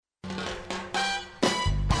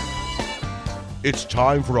It's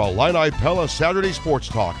time for Illini Pella Saturday Sports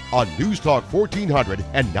Talk on News Talk 1400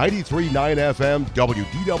 and 93.9 FM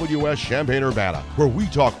WDWS Champaign-Urbana, where we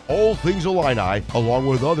talk all things Illini along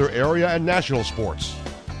with other area and national sports.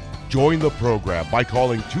 Join the program by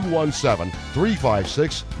calling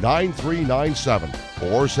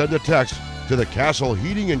 217-356-9397 or send a text to the Castle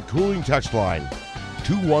Heating and Cooling text line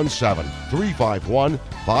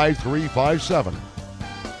 217-351-5357.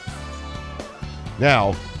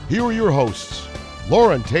 Now, here are your hosts,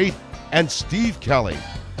 Loren Tate and Steve Kelly.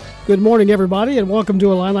 Good morning, everybody, and welcome to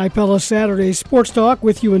Illini Pella Saturday Sports Talk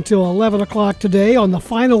with you until 11 o'clock today on the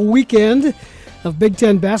final weekend of Big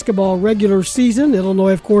Ten basketball regular season.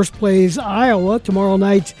 Illinois, of course, plays Iowa tomorrow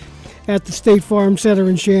night at the State Farm Center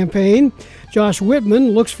in Champaign. Josh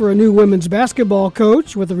Whitman looks for a new women's basketball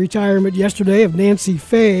coach with the retirement yesterday of Nancy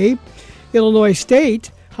Fay. Illinois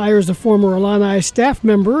State hires a former Illini staff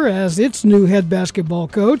member as its new head basketball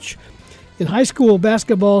coach. In high school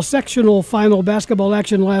basketball sectional final basketball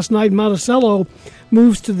action last night, Monticello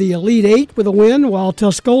moves to the Elite Eight with a win, while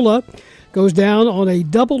Tuscola goes down on a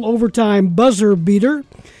double overtime buzzer beater.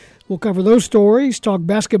 We'll cover those stories, talk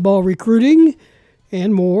basketball recruiting,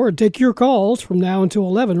 and more, and take your calls from now until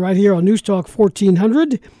 11 right here on News Talk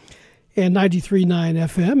 1400 and 93.9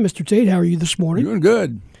 FM. Mr. Tate, how are you this morning? Doing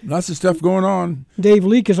good. Lots of stuff going on. Dave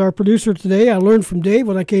Leake is our producer today. I learned from Dave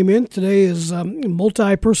when I came in. Today is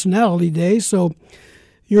multi-personality day, so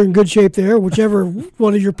you're in good shape there. Whichever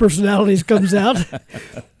one of your personalities comes out,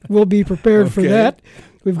 we'll be prepared for that.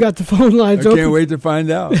 We've got the phone lines open. I can't wait to find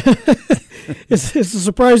out. It's a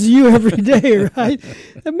surprise to you every day, right?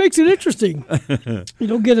 That makes it interesting. You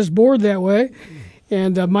don't get as bored that way.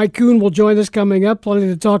 And Mike Koon will join us coming up. Plenty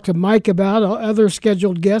to talk to Mike about. Other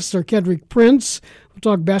scheduled guests are Kedric Prince. We'll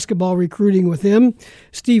talk basketball recruiting with him.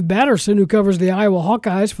 Steve Batterson, who covers the Iowa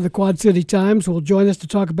Hawkeyes for the Quad City Times, will join us to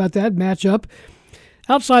talk about that matchup.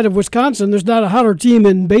 Outside of Wisconsin, there's not a hotter team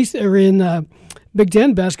in Big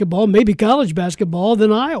Ten basketball, maybe college basketball,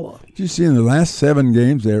 than Iowa. Did you see in the last 7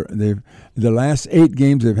 games, the last 8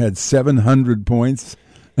 games they've had 700 points?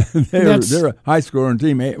 they're a high-scoring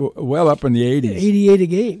team, well up in the 80s. 88 a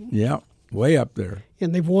game. Yeah, way up there.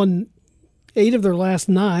 And they've won 8 of their last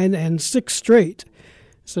 9 and 6 straight.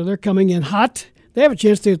 So they're coming in hot. They have a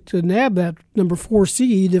chance to nab that number 4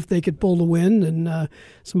 seed if they could pull the win, and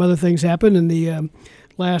some other things happen in the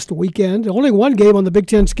last weekend. Only one game on the Big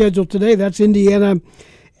Ten schedule today. That's Indiana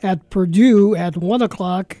at Purdue at 1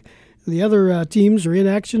 o'clock. The other teams are in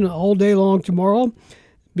action all day long tomorrow,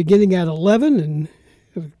 beginning at 11, and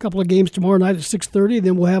a couple of games tomorrow night at 6:30.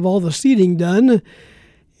 Then we'll have all the seeding done,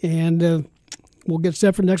 and we'll get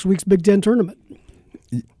set for next week's Big Ten tournament.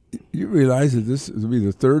 You realize that this will be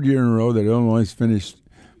the 3rd year in a row that Illinois has finished.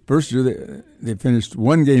 First year they finished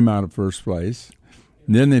 1 game out of first place.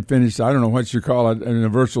 And then they finished, I don't know what you call it, an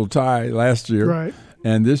universal tie last year. Right.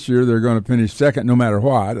 And this year they're going to finish second no matter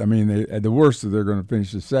what. I mean, at the worst, they're going to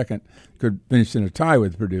finish the second. Could finish in a tie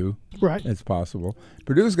with Purdue. Right. That's possible.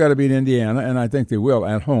 Purdue's got to beat Indiana, and I think they will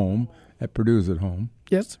at home. Purdue's at home.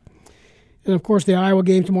 Yes. And, of course, the Iowa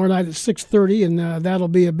game tomorrow night at 6:30, and that'll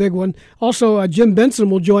be a big one. Also, Jim Benson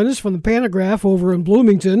will join us from the Pantograph over in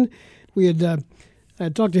Bloomington. We had I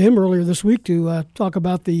talked to him earlier this week to talk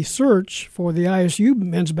about the search for the ISU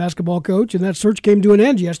men's basketball coach, and that search came to an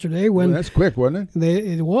end yesterday. When that's quick, wasn't it?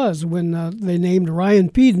 It was, when they named Ryan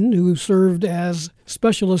Peden, who served as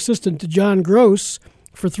special assistant to John Gross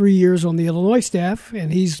for 3 years on the Illinois staff,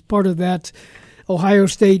 and he's part of that Ohio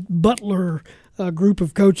State Butler group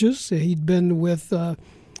of coaches. He'd been with the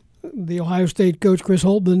Ohio State coach Chris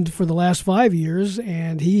Holtman for the last 5 years,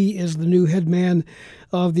 and he is the new head man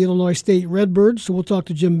of the Illinois State Redbirds. So we'll talk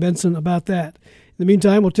to Jim Benson about that. In the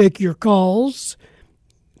meantime, we'll take your calls,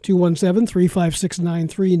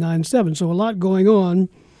 217-356-9397. So a lot going on.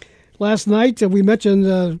 Last night, we mentioned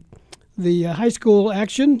the high school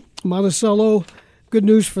action. Monticello, good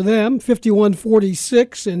news for them,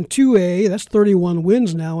 51-46 in 2A. That's 31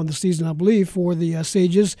 wins now in the season, I believe, for the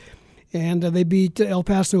Sages. And they beat El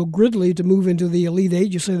Paso Gridley to move into the Elite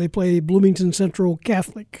Eight. You say they play Bloomington Central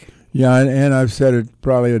Catholic. Yeah, and I've said it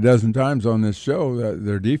probably a dozen times on this show that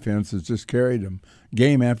their defense has just carried them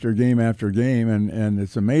game after game after game, and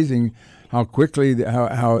it's amazing how quickly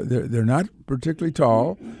how they're not particularly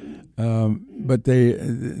tall, but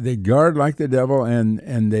they guard like the devil,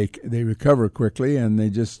 and they recover quickly, and they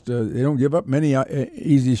just they don't give up many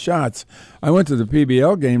easy shots. I went to the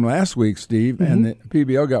PBL game last week, Steve, and the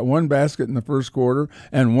PBL got 1 basket in the first quarter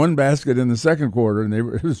and 1 basket in the second quarter, and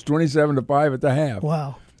it was 27-5 at the half.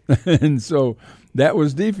 Wow. And so that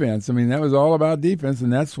was defense. I mean, that was all about defense,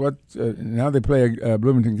 and that's what now they play a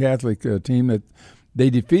Bloomington Catholic team that they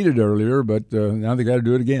defeated earlier, but now they got to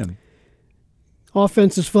do it again.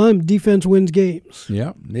 Offense is fun. Defense wins games.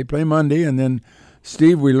 Yeah, they play Monday, and then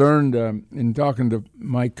Steve, we learned in talking to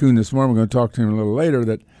Mike Koon this morning, we're going to talk to him a little later,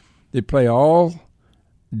 that they play all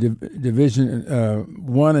Division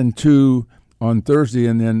 1 and 2 on Thursday,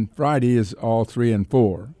 and then Friday is all 3 and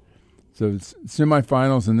 4. So it's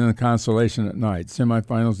semifinals and then a consolation at night.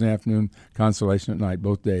 Semifinals in the afternoon, consolation at night,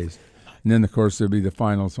 both days. And then, of course, there'll be the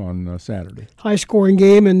finals on Saturday. High-scoring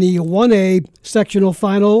game in the 1A sectional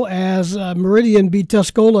final as Meridian beat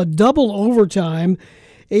Tuscola double overtime,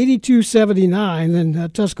 82-79. And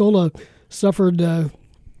Tuscola suffered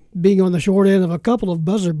being on the short end of a couple of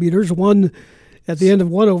buzzer beaters, one at the end of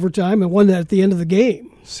one overtime and one at the end of the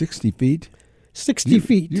game. 60 feet? 60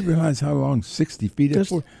 feet. You realize how long 60 feet is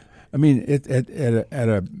for? I mean, at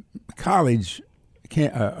a college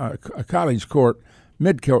a college court,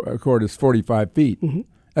 mid-court is 45 feet. Mm-hmm.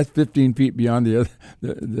 That's 15 feet beyond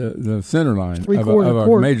the center line of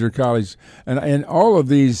a major college. And all of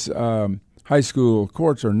these high school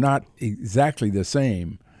courts are not exactly the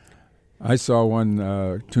same. I saw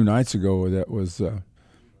one 2 nights ago that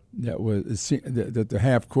the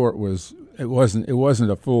half court was it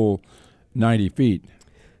wasn't a full 90 feet.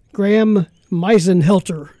 Graham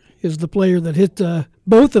Meisenhelter is the player that hit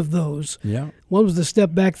both of those. Yeah. One was the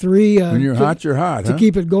step back three. When you're hot, you're hot. To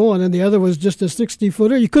keep it going, and the other was just a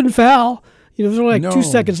 60-footer. You couldn't foul. You know, there's only 2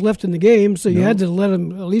 seconds left in the game, so you had to let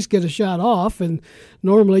him at least get a shot off, and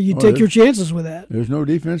normally you take your chances with that. There's no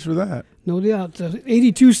defense for that. No doubt.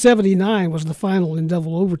 82-79 was the final in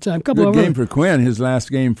double overtime. Good game for Quinn, his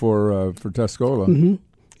last game for Tuscola. Mm-hmm.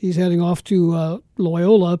 He's heading off to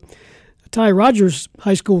Loyola. Ty Rogers'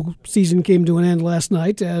 high school season came to an end last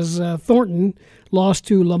night as Thornton lost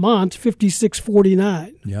to Lamont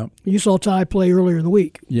 56-49. Yeah. You saw Ty play earlier in the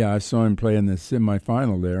week. Yeah, I saw him play in the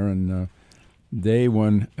semifinal there, and they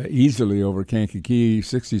won easily over Kankakee,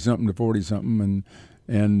 60-something to 40-something,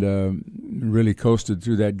 and really coasted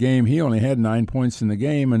through that game. He only had 9 points in the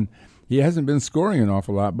game, and he hasn't been scoring an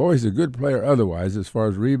awful lot. Boy, he's a good player otherwise as far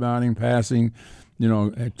as rebounding, passing. You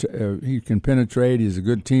know, he can penetrate. He's a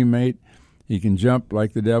good teammate. He can jump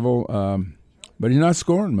like the devil, but he's not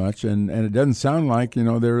scoring much, and it doesn't sound like, you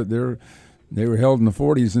know, they were held in the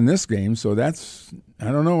 40s in this game, so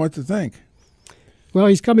I don't know what to think. Well,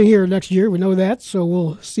 he's coming here next year. We know that, so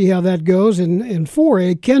we'll see how that goes. In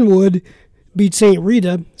 4A, Kenwood beat St.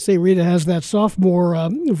 Rita. St. Rita has that sophomore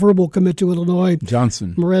verbal commit to Illinois.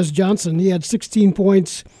 Merez Johnson. He had 16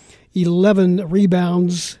 points, 11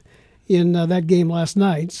 rebounds in that game last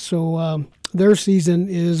night. So their season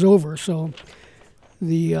is over. So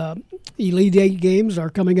the Elite 8 games are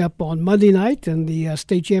coming up on Monday night, and the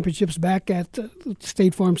state championships back at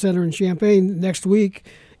State Farm Center in Champaign next week,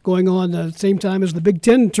 going on at the same time as the Big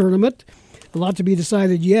Ten tournament. A lot to be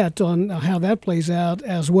decided yet on how that plays out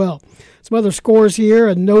as well. Some other scores here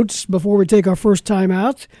and notes before we take our first time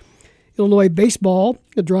out. Illinois baseball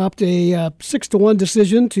dropped a 6-1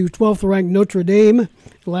 decision to 12th-ranked Notre Dame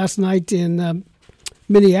last night in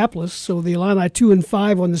Minneapolis. So the Illini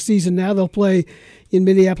 2-5 on the season now. They'll play in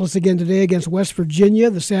Minneapolis again today against West Virginia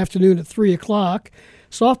this afternoon at 3 o'clock.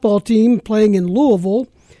 Softball team playing in Louisville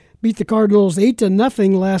beat the Cardinals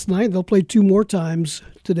 8-0 last night. They'll play 2 more times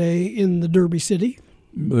today in the Derby City.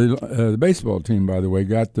 The baseball team, by the way,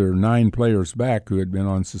 got their 9 players back who had been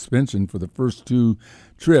on suspension for the first 2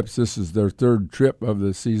 trips. This is their 3rd trip of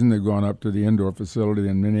the season. They've gone up to the indoor facility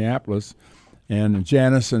in Minneapolis. And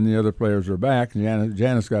Janis and the other players are back.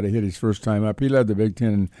 Janis got to hit his first time up. He led the Big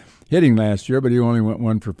Ten in hitting last year, but he only went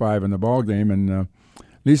 1 for 5 in the ball game. And at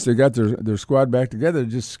least they got their squad back together.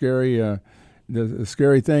 Just scary. The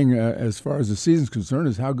scary thing as far as the season's concerned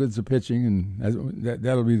is how good's the pitching, and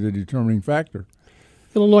that'll be the determining factor.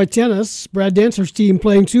 Illinois tennis, Brad Dancer's team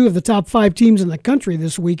playing 2 of the top 5 teams in the country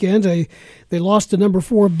this weekend. They lost to number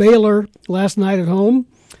 4 Baylor last night at home,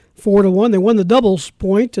 4-1. They won the doubles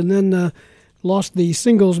point and then lost the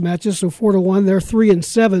singles matches, so 4-1. They're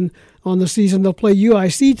 3-7 on the season. They'll play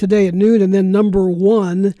UIC today at noon, and then number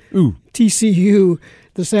 1 TCU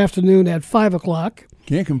this afternoon at 5 o'clock.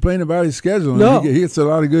 Can't complain about his schedule. No. He gets a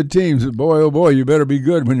lot of good teams. Boy, oh boy, you better be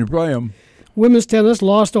good when you play them. Women's tennis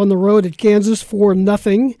lost on the road at Kansas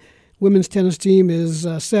 4-0. Women's tennis team is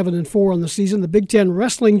 7-4 on the season. The Big Ten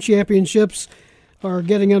Wrestling Championships are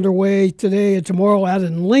getting underway today and tomorrow out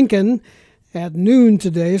in Lincoln at noon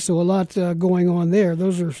today, so a lot going on there.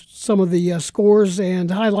 Those are some of the scores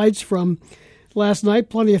and highlights from last night.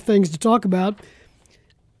 Plenty of things to talk about.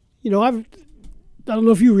 You know, I don't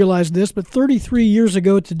know if you realize this, but 33 years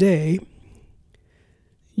ago today,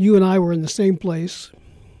 you and I were in the same place.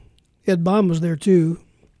 Ed Baum was there too.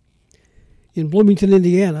 in Bloomington,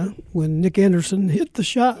 Indiana, when Nick Anderson hit the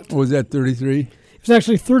shot. Was that 33? It was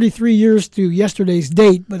actually 33 years to yesterday's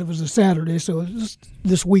date, but it was a Saturday, so it was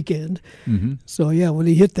this weekend. Mm-hmm. So, yeah, when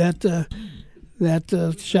he hit that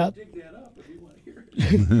shot.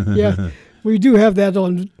 Yeah, we do have that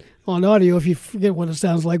on audio. If you forget what it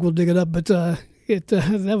sounds like, we'll dig it up. But I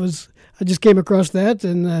just came across that,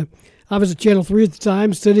 and I was at Channel 3 at the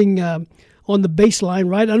time, sitting on the baseline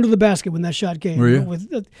right under the basket when that shot came. Were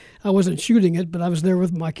you? I wasn't shooting it, but I was there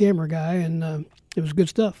with my camera guy, and it was good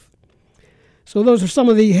stuff. So those are some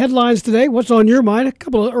of the headlines today. What's on your mind? A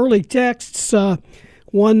couple of early texts.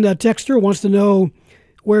 One texter wants to know,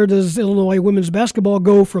 where does Illinois women's basketball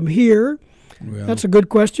go from here? Well, that's a good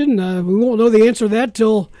question. We won't know the answer to that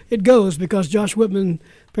till it goes, because Josh Whitman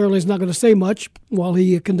apparently is not going to say much while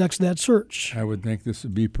he conducts that search. I would think this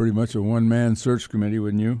would be pretty much a one-man search committee,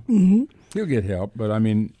 wouldn't you? Mm-hmm. He'll get help, but, I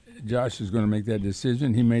mean, Josh is going to make that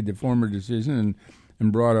decision. He made the former decision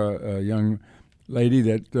and brought a young lady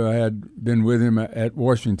that had been with him at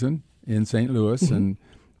Washington in St. Louis, mm-hmm.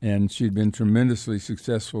 and she'd been tremendously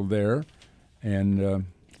successful there. And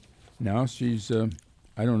now she's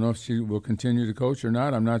I don't know if she will continue to coach or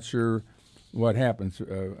not. I'm not sure what happens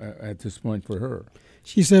at this point for her.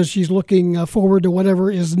 She says she's looking forward to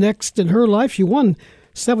whatever is next in her life. She won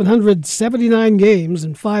 779 games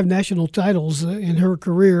and 5 national titles in her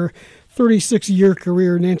career, 36-year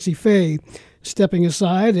career. Nancy Fay stepping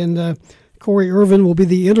aside, and Corey Irvin will be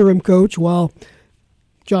the interim coach while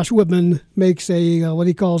Josh Whitman makes what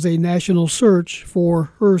he calls a national search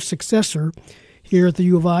for her successor here at the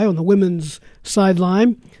U of I on the women's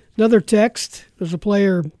sideline. Another text, there's a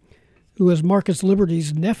player who is Marcus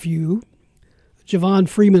Liberty's nephew, Javon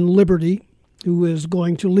Freeman Liberty, who is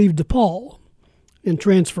going to leave DePaul and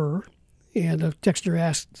transfer. And a texter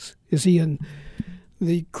asks, is he in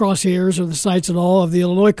the crosshairs or the sights at all of the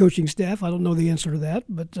Illinois coaching staff? I don't know the answer to that.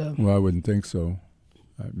 But well, I wouldn't think so.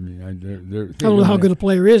 I mean, I don't know how good a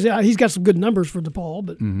player is. He's got some good numbers for DePaul,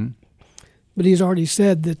 but mm-hmm. but he's already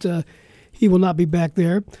said that he will not be back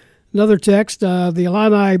there. Another text, the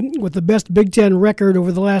Illini with the best Big Ten record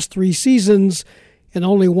over the last 3 seasons and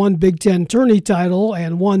only 1 Big Ten tourney title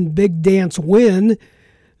and 1 Big Dance win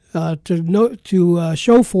to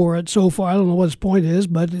show for it so far. I don't know what his point is,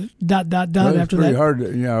 but ... Well, after pretty that. hard.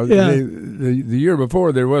 The year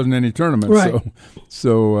before there wasn't any tournament, right.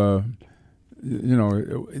 So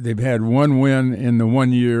they've had 1 win in the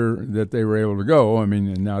 1 year that they were able to go. I mean,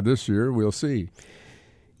 and now this year we'll see.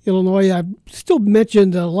 Illinois, I've still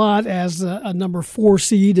mentioned a lot as a number 4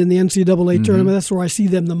 seed in the NCAA mm-hmm. tournament. That's where I see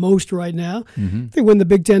them the most right now. Mm-hmm. If they win the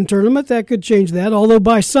Big Ten tournament, that could change that. Although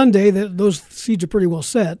by Sunday, those seeds are pretty well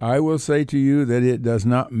set. I will say to you that it does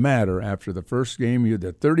not matter after the first game. You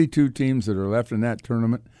the 32 teams that are left in that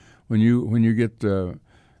tournament. When you get,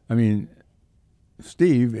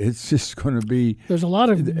 Steve, it's just going to be. There's a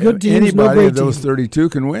lot of good teams. Anybody of those 32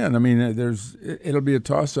 can win. I mean, it'll be a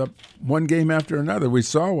toss-up, one game after another. We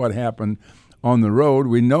saw what happened on the road.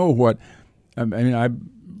 We know what. I mean, I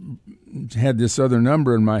had this other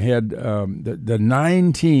number in my head. The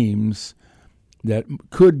 9 teams that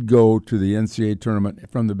could go to the NCAA tournament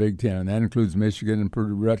from the Big Ten. That includes Michigan and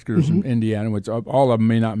Purdue, Rutgers, mm-hmm. and Indiana, which all of them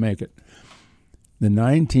may not make it. The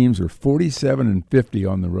 9 teams are 47-50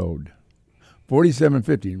 on the road.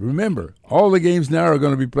 47-50. Remember, all the games now are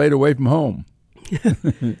going to be played away from home.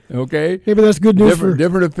 Okay? Maybe that's good news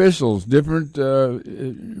different officials, different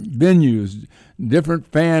venues, different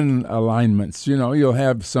fan alignments. You'll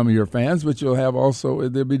have some of your fans, but you'll have also,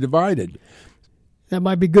 they'll be divided. That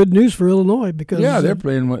might be good news for Illinois because they're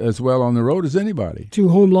playing as well on the road as anybody. 2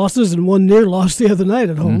 home losses and 1 near loss the other night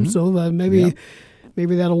at home. Mm-hmm. So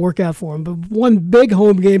maybe that'll work out for them. But 1 big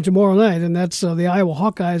home game tomorrow night, and that's the Iowa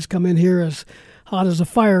Hawkeyes come in here as hot as a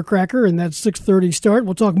firecracker, and that's 6:30 start.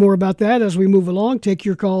 We'll talk more about that as we move along, take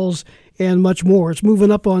your calls, and much more. It's moving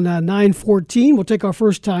up on 9:14. We'll take our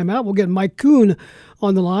first time out. We'll get Mike Koon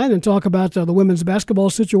on the line and talk about the women's basketball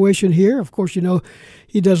situation here. Of course,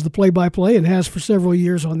 he does the play-by-play and has for several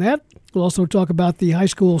years on that. We'll also talk about the high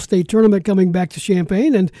school state tournament coming back to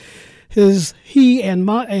Champaign and he and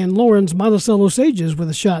Lauren's Monticello Sages with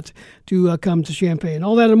a shot to come to Champaign.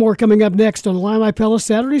 All that and more coming up next on Illini Pella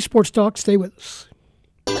Saturday Sports Talk. Stay with us.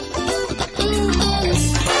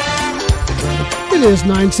 It is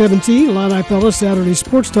 9:17, Illini Pella Saturday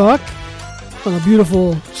Sports Talk on a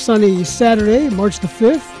beautiful sunny Saturday, March the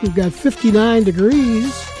 5th. We've got 59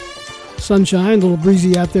 degrees, sunshine, a little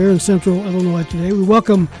breezy out there in central Illinois today. We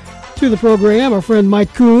welcome to the program our friend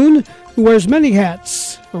Mike Koon, who wears many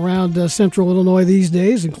hats around central Illinois these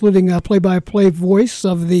days, including play-by-play voice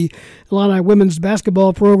of the Illini women's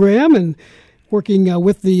basketball program. And working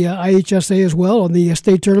with the IHSA as well on the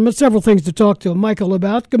state tournament. Several things to talk to Michael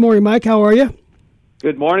about. Good morning, Mike. How are you?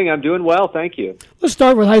 Good morning. I'm doing well, thank you. Let's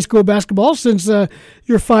start with high school basketball since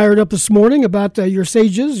you're fired up this morning about your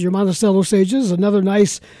Sages, your Monticello Sages. Another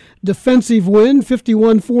nice defensive win,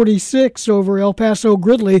 51-46 over El Paso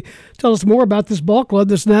Gridley. Tell us more about this ball club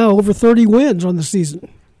that's now over 30 wins on the season.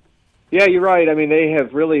 Yeah, you're right. I mean, they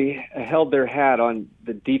have really held their hat on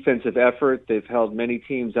the defensive effort. They've held many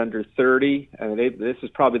teams under 30. I mean, this is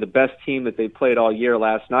probably the best team that they played all year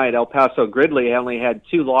last night. El Paso Gridley only had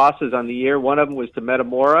 2 losses on the year. One of them was to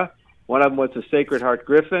Metamora. One of them was to Sacred Heart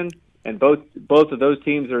Griffin. And both of those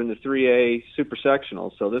teams are in the 3A Super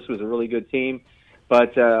Sectional. So this was a really good team.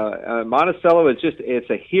 But Monticello it's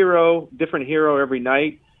a hero, different hero every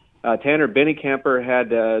night. Tanner Bennycamper had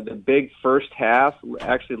the big first half,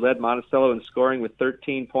 actually led Monticello in scoring with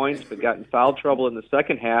 13 points, but got in foul trouble in the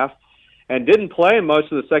second half and didn't play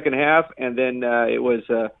most of the second half. And then it was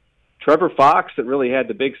Trevor Fox that really had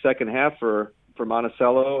the big second half for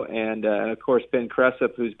Monticello. And, of course, Ben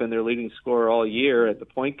Cressup, who's been their leading scorer all year at the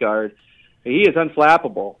point guard. He is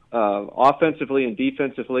unflappable offensively and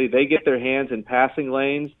defensively. They get their hands in passing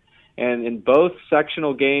lanes. And in both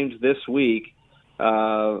sectional games this week,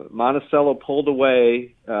 Monticello pulled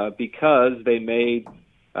away because they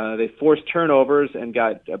forced turnovers and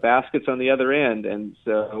got baskets on the other end, and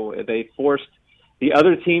so they forced the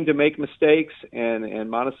other team to make mistakes. And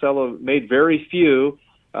Monticello made very few.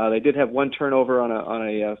 They did have one turnover on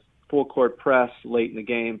a full court press late in the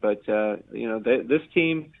game, but this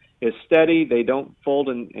team is steady. They don't fold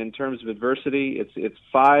in terms of adversity. It's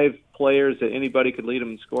 5 players that anybody could lead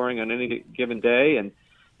them in scoring on any given day, and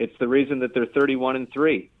it's the reason that they're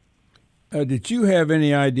 31-3. Did you have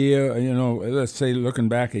any idea, let's say looking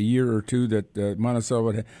back a year or two, that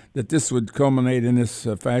Monticello that this would culminate in this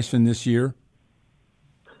fashion this year?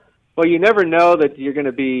 Well, you never know that you're going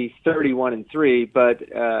to be 31-3, but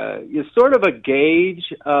it's sort of a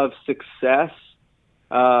gauge of success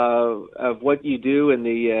of what you do in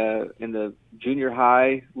the junior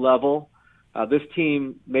high level. This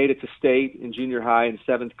team made it to state in junior high in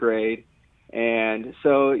 7th grade. And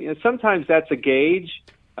so sometimes that's a gauge.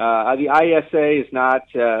 The ISA is not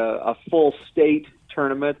a full state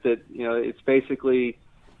tournament. That it's basically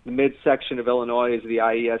the midsection of Illinois is the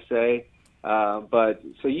IESA. But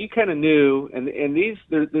so you kind of knew. And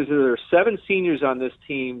there are 7 seniors on this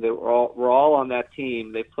team that were all on that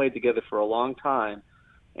team. They've played together for a long time.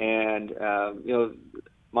 And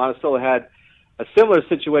Monticello had a similar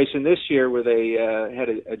situation this year where they had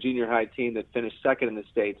a junior high team that finished second in the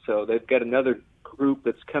state. So they've got another group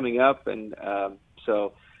that's coming up, and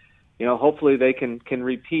hopefully they can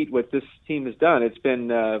repeat what this team has done. It's been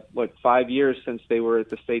 5 years since they were at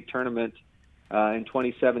the state tournament in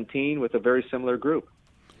 2017 with a very similar group.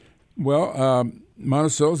 Well,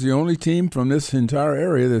 Monticello's the only team from this entire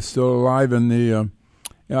area that's still alive in the,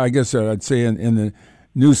 I guess I'd say in the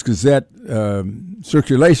News Gazette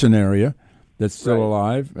circulation area. That's still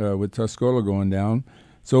alive with Tuscola going down.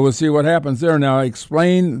 So we'll see what happens there. Now,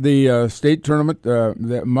 explain the state tournament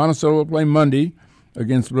that Monticello will play Monday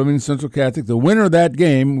against Bloomington Central Catholic. The winner of that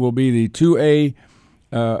game will be the 2A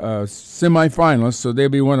semifinalists, so they'll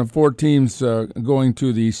be one of 4 teams going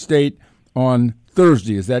to the state on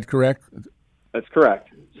Thursday. Is that correct? That's correct.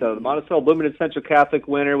 So the Monticello Bloomington Central Catholic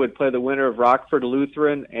winner would play the winner of Rockford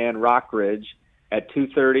Lutheran and Rockridge at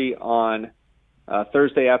 2:30 on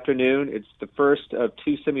Thursday afternoon. It's the first of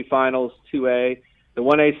 2 semifinals, 2A. The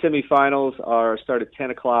 1A semifinals start at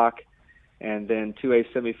 10 o'clock, and then 2A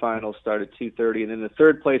semifinals start at 2:30. And then the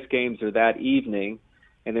third place games are that evening.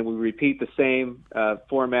 And then we repeat the same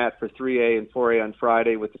format for 3A and 4A on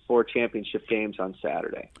Friday with the 4 championship games on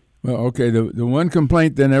Saturday. Well, okay. The one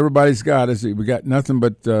complaint then everybody's got is that we got nothing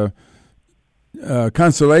but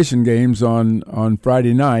consolation games on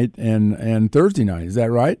Friday night and Thursday night. Is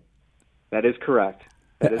that right? That is correct.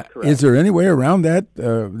 Is there any way around that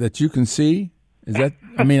that you can see? Is that?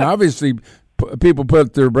 I mean, obviously, people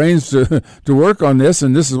put their brains to work on this,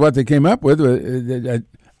 and this is what they came up with.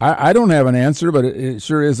 I don't have an answer, but it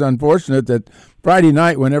sure is unfortunate that Friday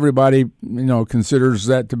night, when everybody considers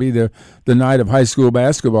that to be the night of high school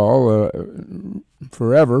basketball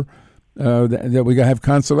forever, that we have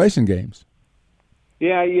consolation games.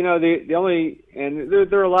 Yeah, the only, and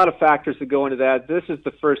there are a lot of factors that go into that. This is the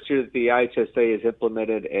first year that the IHSA has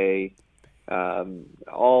implemented every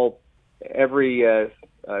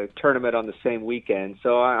tournament on the same weekend.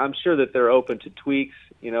 So I'm sure that they're open to tweaks.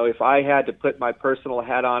 If I had to put my personal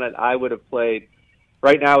hat on it, I would have played.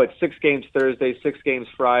 Right now it's 6 games Thursday, 6 games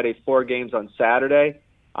Friday, 4 games on Saturday.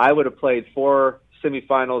 I would have played 4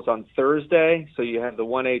 semifinals on Thursday. So you have the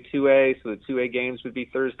 1A, 2A, so the 2A games would be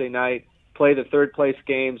Thursday night. Play the third-place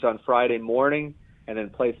games on Friday morning, and then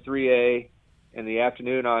play 3A in the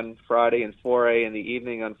afternoon on Friday and 4A in the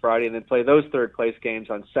evening on Friday, and then play those third-place games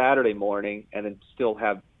on Saturday morning, and then still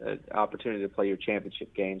have an opportunity to play your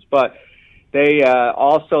championship games. But they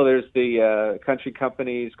also, there's the Country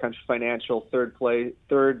Companies, Country Financial a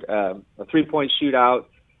three-point shootout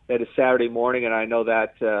that is Saturday morning, and I know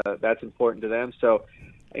that that's important to them. So,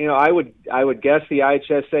 I would guess the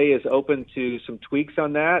IHSA is open to some tweaks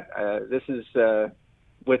on that. This is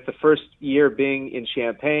with the first year being in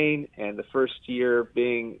Champaign and the first year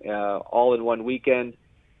being all in one weekend.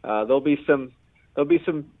 There'll be some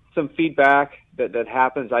feedback that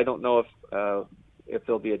happens. I don't know if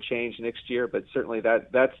there'll be a change next year, but certainly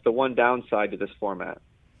that's the one downside to this format.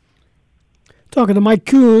 Talking to Mike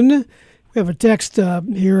Koon. We have a text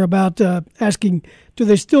here about asking, do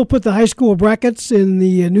they still put the high school brackets in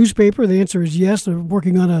the newspaper? The answer is yes. They're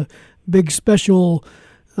working on a big special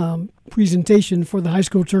presentation for the high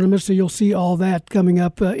school tournament, so you'll see all that coming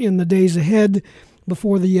up in the days ahead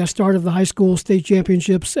before the start of the high school state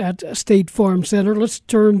championships at State Farm Center. Let's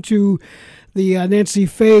turn to the Nancy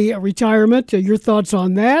Fay retirement. Your thoughts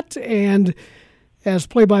on that? And as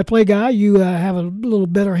play-by-play guy, you have a little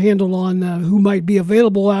better handle on who might be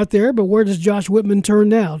available out there, but where does Josh Whitman turn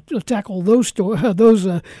now? Tackle those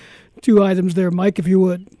two items there, Mike, if you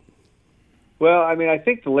would. Well, I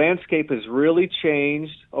think the landscape has really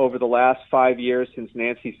changed over the last 5 years since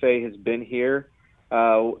Nancy Fay has been here.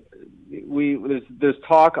 There's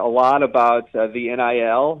talk a lot about the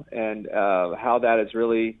NIL and how that has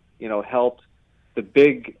really, helped the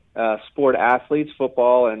big sport athletes,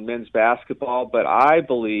 football and men's basketball, but I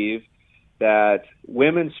believe that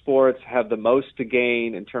women's sports have the most to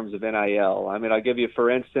gain in terms of NIL. I'll give you,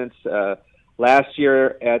 for instance, last year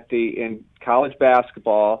in college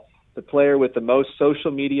basketball, the player with the most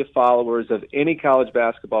social media followers of any college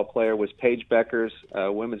basketball player was Paige Beckers,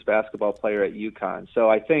 women's basketball player at UConn. So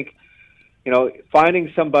I think,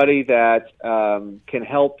 finding somebody that can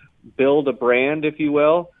help build a brand, if you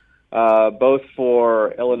will, both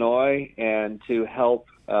for Illinois and to help,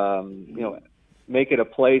 make it a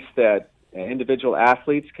place that individual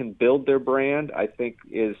athletes can build their brand, I think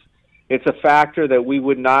it's a factor that we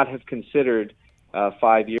would not have considered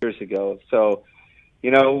 5 years ago. So,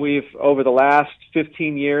 over the last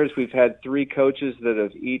 15 years, we've had 3 coaches that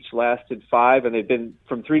have each lasted 5, and they've been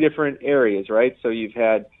from 3 different areas, right? So you've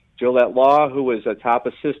had Jolette Law, who was a top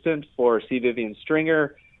assistant for C. Vivian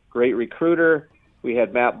Stringer, great recruiter. We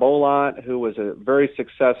had Matt Bolant, who was very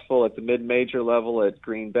successful at the mid-major level at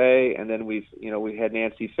Green Bay, and then we had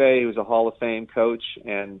Nancy Fay, who was a Hall of Fame coach,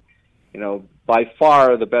 and by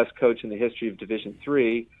far the best coach in the history of Division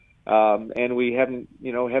III. And we haven't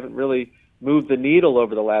really moved the needle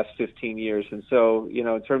over the last 15 years. And so,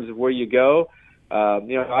 in terms of where you go,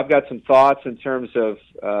 I've got some thoughts in terms of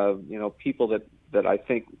people that I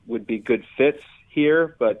think would be good fits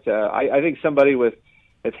here, but I think somebody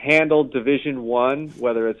that's handled Division I,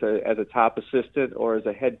 whether it's as a top assistant or as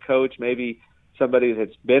a head coach, maybe somebody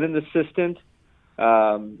that's been an assistant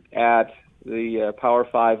at the Power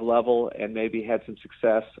 5 level and maybe had some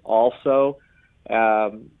success also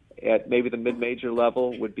at maybe the mid-major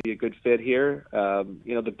level would be a good fit here.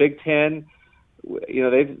 The Big Ten,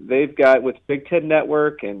 they've got with Big Ten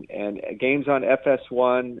Network and games on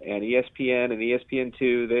FS1 and ESPN and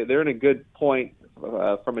ESPN2, they're in a good point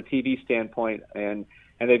from a TV standpoint, and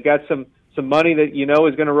they've got some money that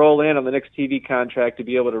is going to roll in on the next TV contract to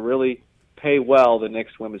be able to really pay well the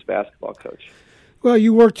next women's basketball coach. Well,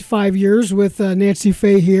 you worked 5 years with Nancy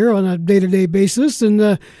Fay here on a day-to-day basis, and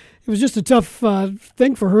it was just a tough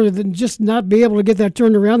thing for her to just not be able to get that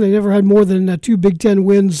turned around. They never had more than 2 Big Ten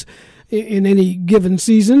wins in any given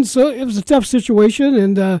season, so it was a tough situation,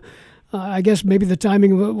 and I guess maybe the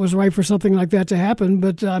timing was right for something like that to happen,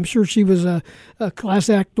 but I'm sure she was a class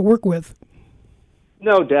act to work with.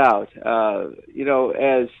 No doubt.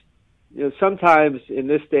 Sometimes in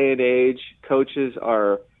this day and age, coaches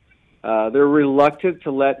are they're reluctant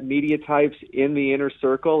to let media types in the inner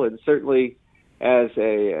circle, and certainly as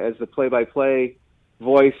the play-by-play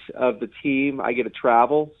voice of the team, I get to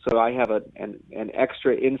travel, so I have an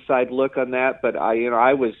extra inside look on that. But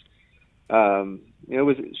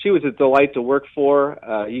she was a delight to work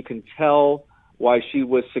for. You can tell why she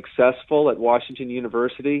was successful at Washington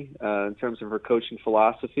University in terms of her coaching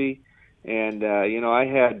philosophy. And, I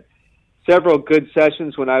had several good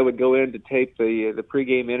sessions when I would go in to tape the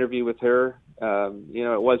pregame interview with her.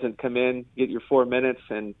 It wasn't come in, get your 4 minutes,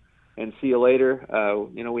 and see you later.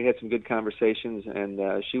 We had some good conversations,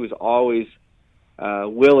 and she was always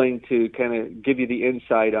willing to kind of give you the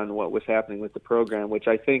insight on what was happening with the program, which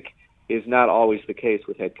I think is not always the case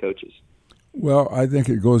with head coaches. Well, I think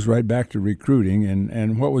it goes right back to recruiting,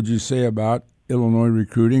 and what would you say about Illinois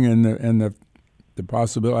recruiting and the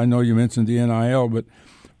possibility? I know you mentioned the NIL, but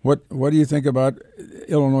what do you think about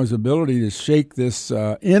Illinois' ability to shake this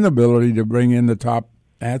inability to bring in the top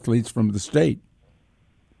athletes from the state?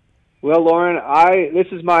 Well, Loren, this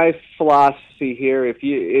is my philosophy here. It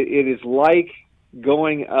is like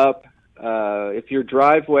going up. If your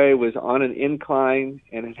driveway was on an incline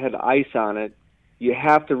and it had ice on it, you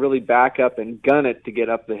have to really back up and gun it to get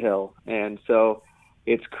up the hill. And so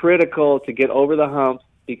it's critical to get over the hump,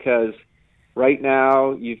 because right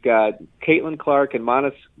now you've got Caitlin Clark and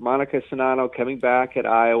Monica Sonano coming back at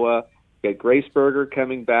Iowa. You've got Grace Berger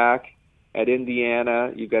coming back at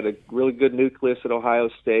Indiana. You've got a really good nucleus at Ohio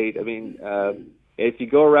State. I mean, if you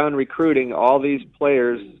go around recruiting all these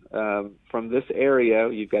players from this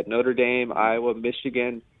area, you've got Notre Dame, Iowa,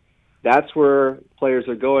 Michigan. That's where players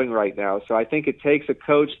are going right now. So I think it takes a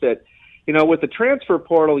coach that, with the transfer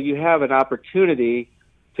portal, you have an opportunity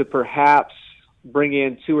to perhaps bring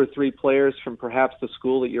in 2 or 3 players from perhaps the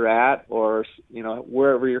school that you're at, or,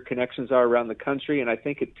 wherever your connections are around the country. And I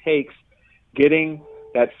think it takes getting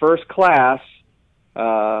that first class,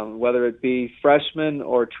 whether it be freshmen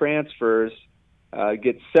or transfers,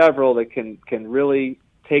 get several that can really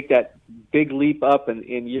take that big leap up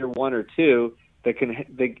in year 1 or 2 that can,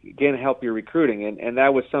 again, help your recruiting. And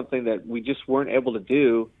that was something that we just weren't able to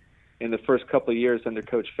do in the first couple of years under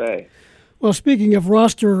Coach Fay. Well, speaking of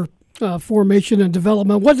roster formation and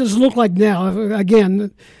development, what does it look like now?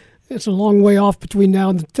 Again, it's a long way off between now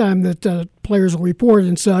and the time that players will report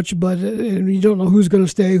and such, but and you don't know who's going to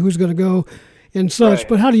stay, who's going to go and such. Right.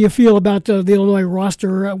 But how do you feel about the Illinois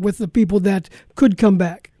roster with the people that could come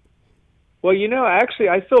back? Well, actually,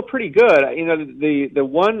 I feel pretty good. The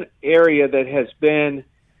one area that has been,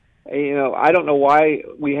 I don't know why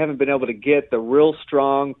we haven't been able to get the real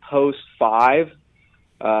strong post 5.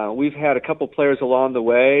 We've had a couple players along the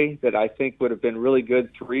way that I think would have been really good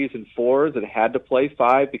 3s and 4s that had to play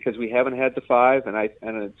 5 because we haven't had the 5. And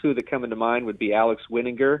the 2 that come into mind would be Alex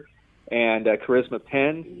Winninger and Charisma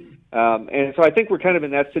Penn. And so I think we're kind of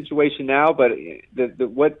in that situation now. But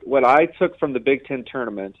what I took from the Big Ten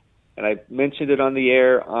tournament, and I mentioned it on the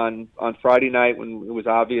air on Friday night when it was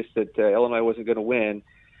obvious that Illinois wasn't going to win,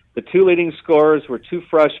 the 2 leading scorers were 2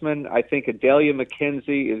 freshmen. I think Adelia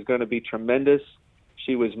McKenzie is going to be tremendous.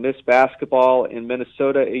 She was Miss Basketball in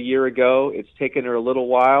Minnesota a year ago. It's taken her a little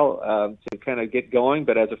while to kind of get going,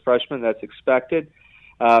 but as a freshman, that's expected.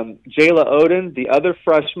 Jayla Oden, the other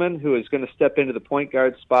freshman who is going to step into the point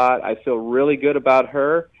guard spot, I feel really good about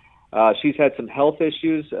her. She's had some health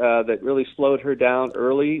issues that really slowed her down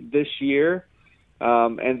early this year.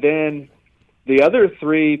 And then the other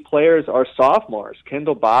 3 players are sophomores.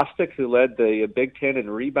 Kendall Bostic, who led the Big Ten in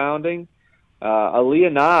rebounding.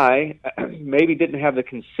 Aaliyah Nye maybe didn't have the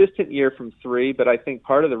consistent year from 3, but I think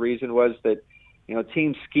part of the reason was that,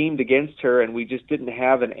 teams schemed against her, and we just didn't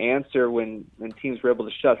have an answer when teams were able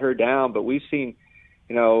to shut her down. But we've seen,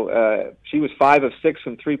 she was 5 of 6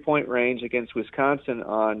 from 3-point range against Wisconsin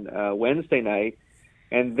on Wednesday night.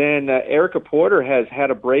 And then Erica Porter has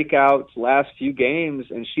had a breakout last few games,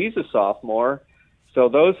 and she's a sophomore. So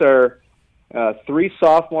those are 3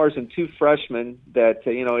 sophomores and 2 freshmen that,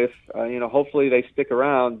 if hopefully they stick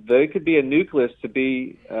around, they could be a nucleus to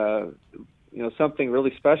be, something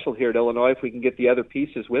really special here at Illinois if we can get the other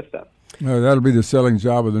pieces with them. Well, that'll be the selling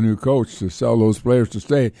job of the new coach, to sell those players to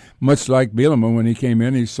stay. Much like Bielema, when he came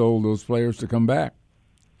in, he sold those players to come back.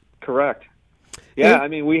 Correct. Yeah, I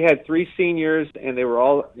mean, we had 3 seniors, and they were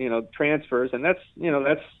all, transfers, and that's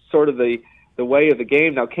sort of the way of the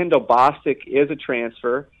game. Now, Kendall Bostic is a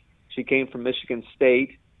transfer. She came from Michigan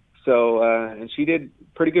State, so and she did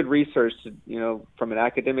pretty good research, from an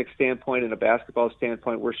academic standpoint and a basketball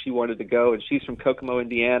standpoint where she wanted to go. And she's from Kokomo,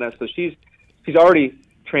 Indiana, so she's already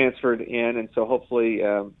transferred in, and so hopefully,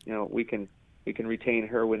 we can retain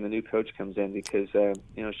her when the new coach comes in because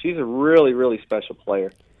she's a really, really special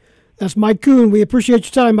player. That's Mike Koon. We appreciate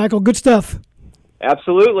your time, Michael. Good stuff.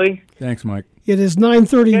 Absolutely. Thanks, Mike. It is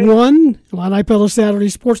 9:31. Illini Pella Saturday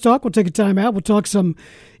Sports Talk. We'll take a time out. We'll talk some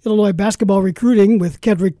Illinois basketball recruiting with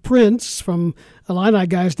Kedric Prince from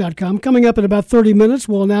IlliniGuys.com. Coming up in about 30 minutes,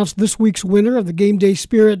 we'll announce this week's winner of the Game Day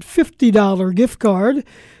Spirit $50 gift card.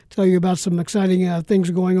 Tell you about some exciting things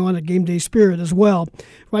going on at Game Day Spirit as well.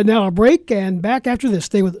 Right now, a break, and back after this.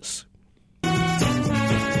 Stay with us.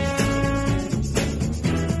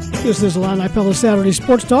 This is Illini Pella Saturday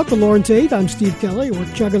Sports Talk with Loren Tate. I'm Steve Kelly.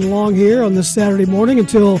 We're chugging along here on this Saturday morning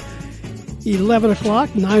until 11 o'clock,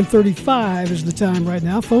 9:35 is the time right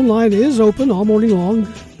now. Phone line is open all morning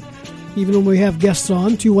long, even when we have guests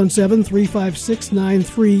on,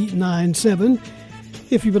 217-356-9397.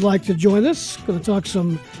 If you would like to join us, going to talk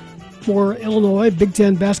some more Illinois Big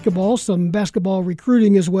Ten basketball, some basketball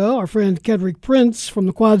recruiting as well. Our friend Kedric Prince from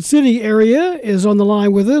the Quad City area is on the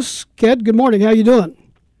line with us. Ked, good morning. How you doing?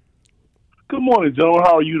 Good morning, gentlemen.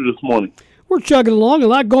 How are you this morning? We're chugging along. A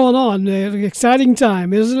lot going on. An exciting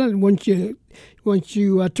time, isn't it? Once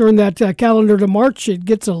you turn that calendar to March, it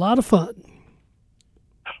gets a lot of fun.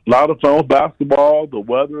 A lot of fun with basketball. The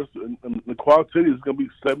weather in the Quad City is going to be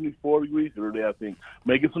 74 degrees today, I think.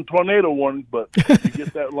 May get some tornado warnings, but you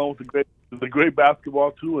get that along with the great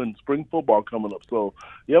basketball, too, and spring football coming up. So,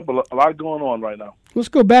 yeah, but a lot going on right now. Let's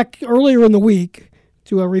go back earlier in the week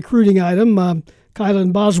to a recruiting item.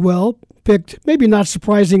 Kylan Boswell picked, maybe not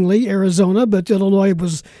surprisingly, Arizona, but Illinois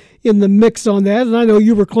was in the mix on that. And I know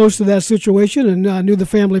you were close to that situation and knew the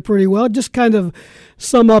family pretty well. Just kind of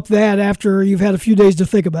sum up that after you've had a few days to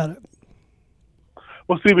think about it.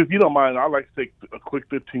 Well, Steve, if you don't mind, I'd like to take a quick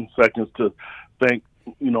 15 seconds to thank,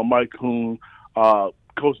 Mike Koon,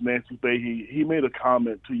 Coach Nancy Fahey. He made a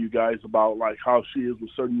comment to you guys about, like, how she is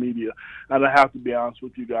with certain media. And I have to be honest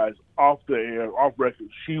with you guys, off the air, off record,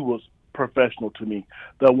 she was professional to me.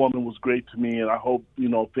 That woman was great to me, and I hope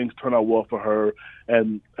things turn out well for her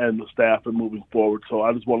and the staff and moving forward. So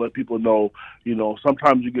I just want to let people know,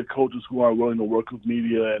 sometimes you get coaches who aren't willing to work with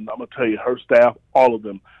media, and I'm gonna tell you, her staff, all of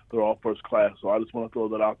them, they're all first class. So I just want to throw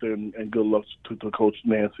that out there and good luck to Coach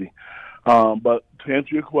Nancy. But to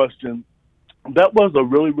answer your question, that was a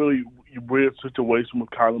really, really weird situation with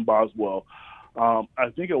Kylan Boswell. I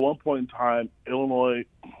think at one point in time, Illinois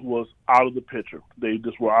was out of the picture. They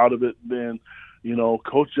just were out of it. Then,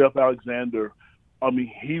 Coach Jeff Alexander,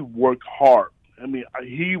 he worked hard.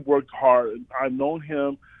 He worked hard. I've known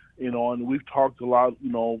him, and we've talked a lot,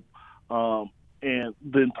 and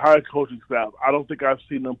the entire coaching staff, I don't think I've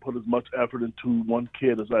seen them put as much effort into one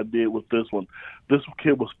kid as I did with this one. This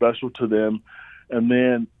kid was special to them.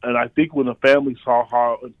 And I think when the family saw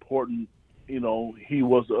how important he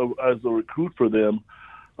was as a recruit for them,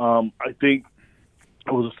 I think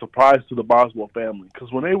it was a surprise to the Boswell family.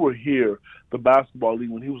 Because when they were here, the basketball league,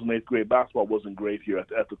 when he was in 8th grade, basketball wasn't great here at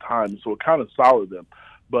the time. So it kind of soured them.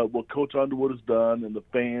 But what Coach Underwood has done and the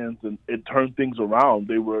fans, and it turned things around.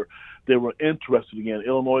 They were interested again.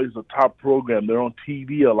 Illinois is a top program. They're on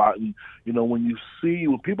TV a lot. And, when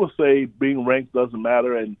people say being ranked doesn't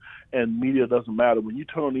matter and media doesn't matter, when you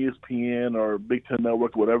turn on ESPN or Big Ten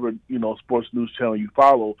Network, whatever, sports news channel you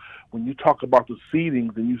follow, when you talk about the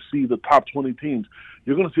seedings and you see the top 20 teams,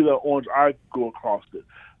 you're going to see that orange eye go across it.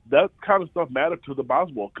 That kind of stuff mattered to the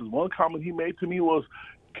Boswell, because one comment he made to me was,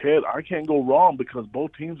 Ked, I can't go wrong because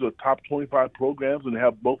both teams are top 25 programs and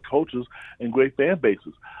have both coaches and great fan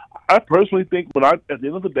bases. I personally think at the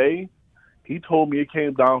end of the day, he told me it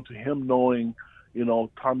came down to him knowing,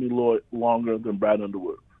 Tommy Lloyd longer than Brad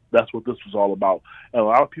Underwood. That's what this was all about. And a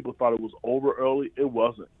lot of people thought it was over early. It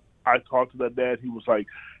wasn't. I talked to that dad. He was like,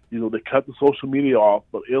 they cut the social media off,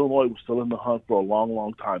 but Illinois was still in the hunt for a long,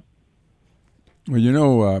 long time.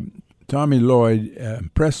 Well, Tommy Lloyd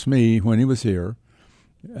impressed me when he was here,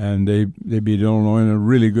 and they beat Illinois in a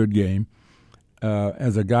really good game.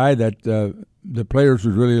 As a guy that the players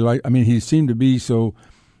would really like. He seemed to be so.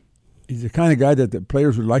 He's the kind of guy that the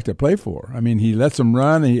players would like to play for. He lets them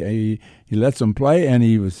run. He lets them play, and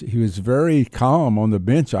he was very calm on the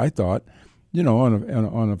bench, I thought.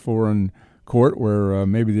 On a foreign court where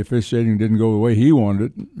maybe the officiating didn't go the way he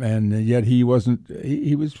wanted it, and yet he wasn't.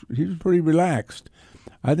 He was pretty relaxed.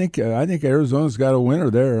 I think Arizona's got a winner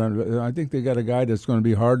there. I think they got a guy that's going to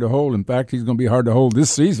be hard to hold. In fact, he's going to be hard to hold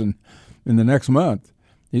this season. In the next month,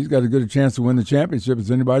 he's got as good a chance to win the championship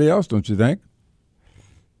as anybody else, don't you think?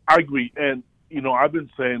 I agree. And, I've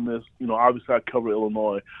been saying this, obviously I cover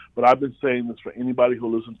Illinois, but I've been saying this for anybody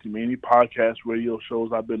who listens to me, any podcast, radio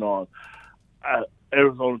shows I've been on.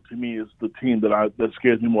 Arizona, to me, is the team that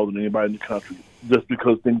scares me more than anybody in the country, just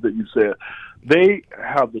because things that you said. They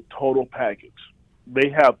have the total package. They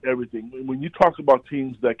have everything. When you talk about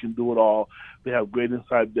teams that can do it all, they have great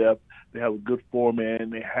inside depth. They have a good foreman.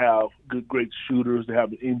 They have great shooters. They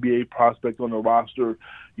have an NBA prospect on the roster.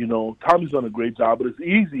 Tommy's done a great job, but it's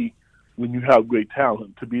easy when you have great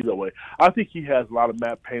talent to be that way. I think he has a lot of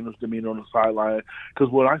Matt Painter's demeanor on the sideline,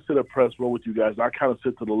 because when I sit at press row with you guys, I kind of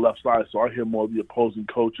sit to the left side, so I hear more of the opposing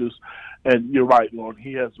coaches. And you're right, Lauren,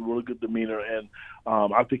 he has a really good demeanor, and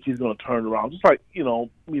I think he's going to turn around, just like,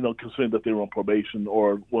 considering that they were on probation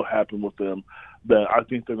or what happened with them. that I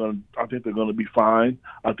think they're going to be fine.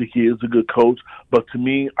 I think he is a good coach, but to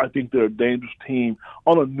me, I think they're a dangerous team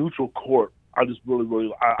on a neutral court. I just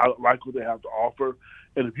really I like what they have to offer.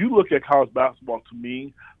 And if you look at college basketball, to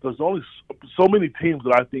me, there's only so many teams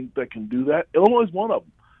that I think that can do that. Illinois is one of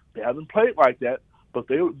them. They haven't played like that, but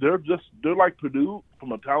they're like Purdue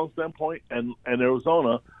from a talent standpoint, and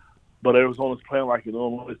Arizona, but Arizona's playing like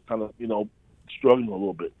Illinois is kind of struggling a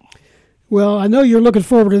little bit. Well, I know you're looking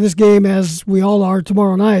forward to this game, as we all are,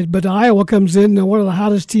 tomorrow night, but Iowa comes in, one of the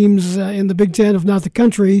hottest teams in the Big Ten, if not the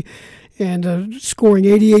country, and scoring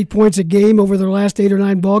 88 points a game over their last 8 or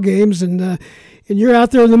 9 ball games, and you're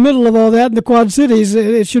out there in the middle of all that in the Quad Cities.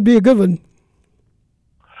 It should be a good one.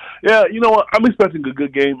 Yeah, you know what? I'm expecting a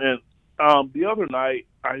good game, and the other night,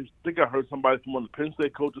 I think I heard somebody from one of the Penn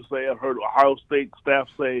State coaches say, I heard Ohio State staff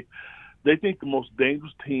say, they think the most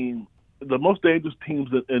dangerous teams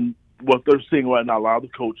in what they're seeing right now, a lot of the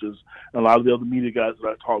coaches and a lot of the other media guys that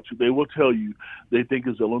I talk to, they will tell you they think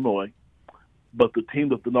is Illinois. But the team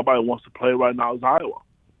that nobody wants to play right now is Iowa.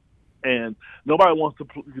 And nobody wants to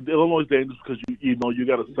play. Illinois is dangerous because you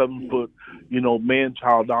got a 7-foot,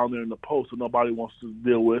 man-child down there in the post that nobody wants to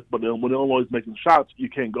deal with. But then when Illinois is making shots, you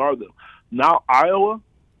can't guard them. Now Iowa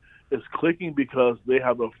is clicking because they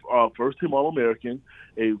have a first-team All-American,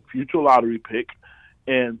 a future lottery pick,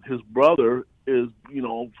 and his brother is,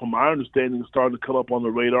 from my understanding, starting to come up on the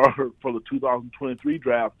radar for the 2023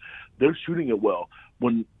 draft. They're shooting it well.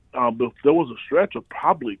 When there was a stretch of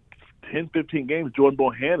probably 10, 15 games, Jordan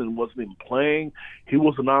Bohannon wasn't even playing. He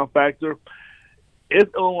was a non-factor. If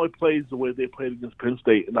Illinois plays the way they played against Penn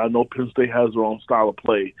State, and I know Penn State has their own style of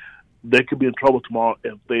play, they could be in trouble tomorrow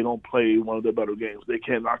if they don't play one of their better games. They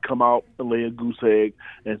cannot come out and lay a goose egg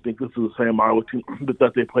and think this is the same Iowa team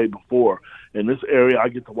that they played before. In this area, I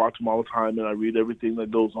get to watch them all the time, and I read everything that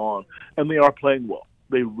goes on. And they are playing well.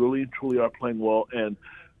 They really, truly are playing well. And,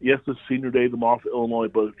 yes, it's senior day tomorrow for Illinois,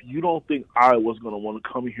 but if you don't think Iowa's going to want to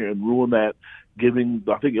come here and ruin that,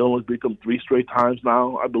 I think Illinois beat them 3 straight times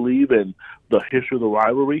now, I believe, in the history of the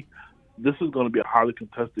rivalry, this is going to be a highly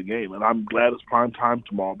contested game, and I'm glad it's prime time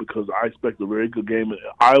tomorrow because I expect a very good game.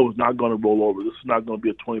 Iowa's not going to roll over. This is not going to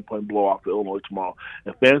be a 20-point blowout for Illinois tomorrow.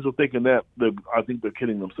 If fans are thinking that, I think they're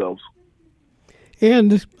kidding themselves.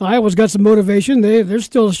 And Iowa's got some motivation. There's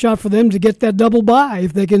still a shot for them to get that double bye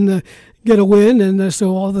if they can get a win, and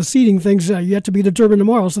so all the seeding things are yet to be determined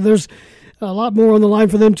tomorrow. So there's a lot more on the line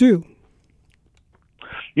for them too.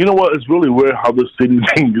 You know what? It's really weird how this seeding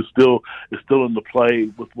thing is still in the play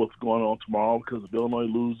with what's going on tomorrow because if Illinois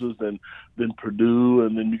loses, then Purdue,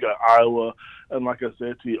 and then you got Iowa, and like I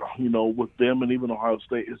said to you, with them and even Ohio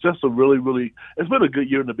State, it's just a really it's been a good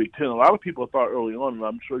year in the Big Ten. A lot of people thought early on, and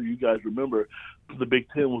I'm sure you guys remember, the Big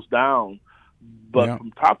Ten was down. But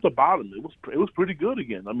from top to bottom, it was pretty good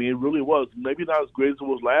again. I mean, it really was. Maybe not as great as it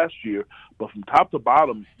was last year, but from top to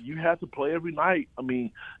bottom, you had to play every night. I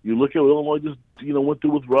mean, you look at what Illinois just went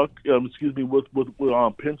through with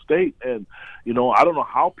Penn State, and I don't know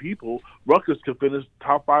how Rutgers could finish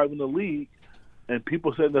top 5 in the league, and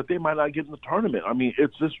people said that they might not get in the tournament. I mean,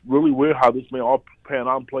 it's just really weird how this may all pan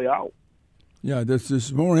out and play out. Yeah,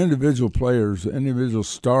 there's more individual players, individual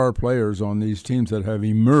star players on these teams that have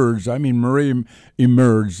emerged. I mean, Murray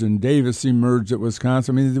emerged and Davis emerged at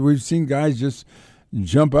Wisconsin. I mean, we've seen guys just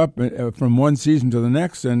jump up from one season to the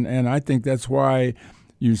next, and I think that's why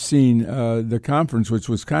you've seen the conference, which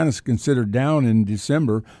was kind of considered down in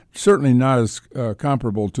December, certainly not as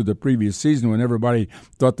comparable to the previous season when everybody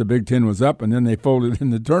thought the Big Ten was up and then they folded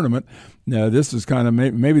in the tournament. Now, this is kind of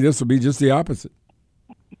maybe this will be just the opposite.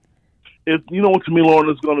 To me, Lauren,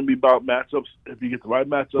 it's going to be about matchups. If you get the right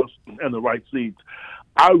matchups and the right seeds,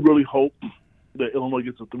 I really hope that Illinois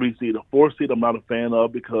gets a 3 seed. A 4 seed, I'm not a fan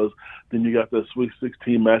of because then you got the Sweet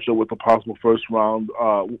 16 matchup with the possible first round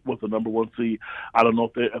with the number 1 seed. I don't know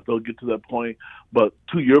if they'll get to that point. But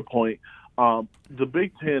to your point, the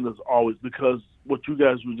Big Ten is always, because what you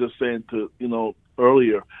guys were just saying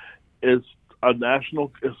earlier, is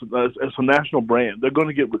it's a national brand. They're going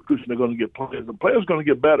to get recruits. They're going to get players. The players are going to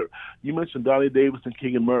get better. You mentioned Donnie Davis and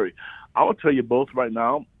Keegan Murray. I will tell you both right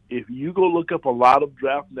now. If you go look up a lot of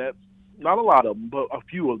draft nets, not a lot of them, but a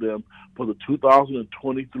few of them for the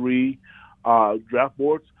 2023 draft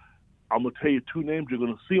boards, I'm going to tell you 2 names you're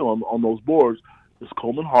going to see on those boards is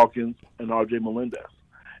Coleman Hawkins and R.J. Melendez.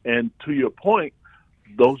 And to your point,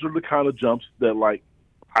 those are the kind of jumps that like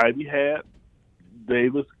Ivy had,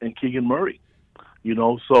 Davis, and Keegan Murray.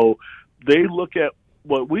 So they look at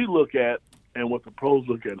what we look at and what the pros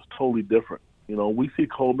look at is totally different. We see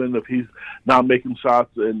Coleman, if he's not making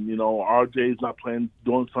shots and, RJ's not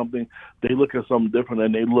doing something, they look at something different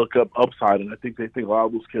and they look up upside, and I think they think a lot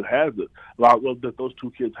of those kids have it. A lot of those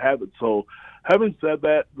two kids have it. So having said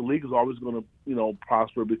that, the league is always going to,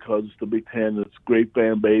 prosper because it's the Big Ten. It's great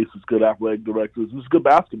fan base. It's good athletic directors. It's good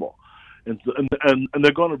basketball. And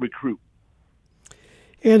they're going to recruit.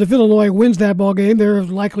 And if Illinois wins that ball game, they're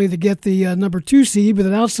likely to get the number 2 seed with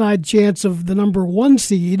an outside chance of the number 1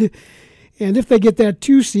 seed. And if they get that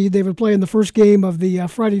 2 seed, they would play in the first game of the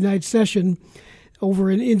Friday night session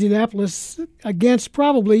over in Indianapolis against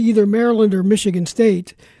probably either Maryland or Michigan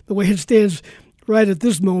State, the way it stands right at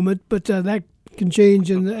this moment. But that can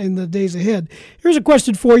change in the days ahead. Here's a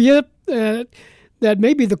question for you that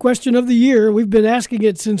may be the question of the year. We've been asking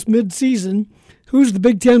it since mid-season. Who's the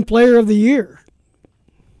Big Ten Player of the Year?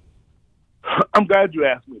 I'm glad you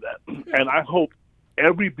asked me that, and I hope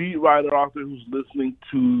every beat writer out there who's listening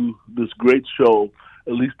to this great show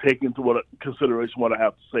at least take into consideration what I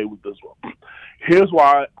have to say with this one. Here's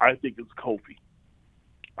why I think it's Kofi.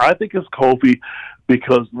 I think it's Kofi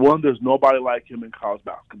because, one, there's nobody like him in college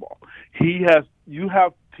basketball. Teams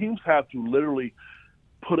have to literally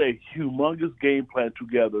put a humongous game plan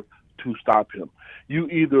together to stop him. You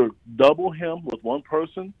either double him with one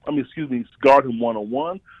person, guard him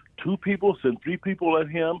one-on-one, 2 people, send 3 people at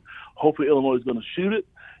him. Hopefully Illinois is going to shoot it.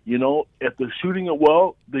 If they're shooting it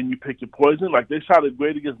well, then you pick your poison. Like they shot it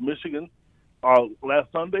great against Michigan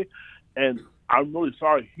last Sunday, and I'm really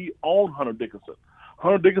sorry. He owned Hunter Dickinson.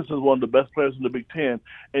 Hunter Dickinson is one of the best players in the Big Ten,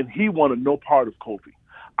 and he wanted no part of Kofi.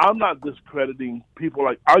 I'm not discrediting people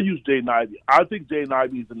I'll use Jay Ivey. I think Jay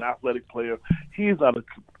Ivey is an athletic player. He's not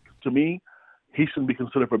to me, he shouldn't be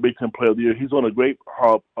considered for Big Ten Player of the Year. He's on a great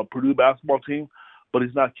Purdue basketball team, but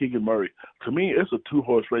he's not Keegan Murray. To me, it's a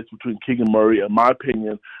 2-horse race between Keegan Murray, in my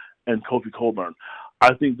opinion, and Kofi Cockburn.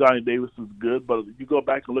 I think Johnny Davis is good, but if you go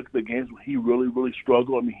back and look at the games when he really, really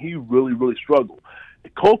struggled, he really, really struggled.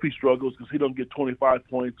 Kofi struggles because he don't get 25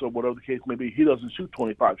 points or whatever the case may be. He doesn't shoot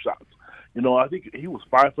 25 shots. I think he was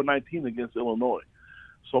 5 for 19 against Illinois.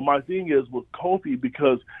 So my thing is with Kofi,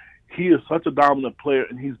 because he is such a dominant player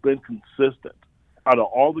and he's been consistent. Out of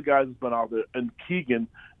all the guys that's been out there, and Keegan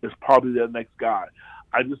is probably their next guy.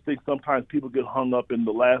 I just think sometimes people get hung up in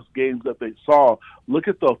the last games that they saw. Look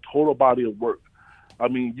at the total body of work.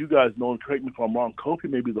 You guys know, and correct me if I'm wrong, Kofi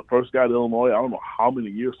may be the first guy at Illinois, I don't know how many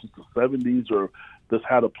years, since the 70s, or that's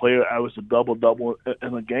had a player average a double-double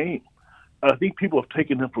in a game. And I think people have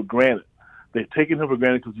taken him for granted. They've taken him for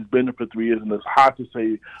granted because he's been there for 3 years, and it's hard to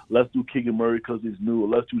say, let's do Keegan Murray because he's new, or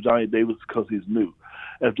let's do Johnny Davis because he's new.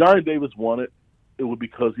 If Johnny Davis won it, it would be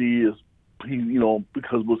because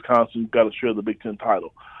because Wisconsin got to share the Big Ten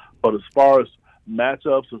title. But as far as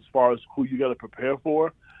matchups, as far as who you got to prepare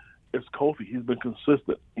for, it's Kofi. He's been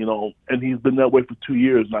consistent, and he's been that way for 2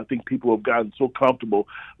 years. And I think people have gotten so comfortable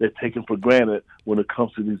they're taken for granted when it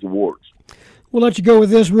comes to these awards. We'll let you go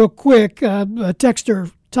with this real quick. A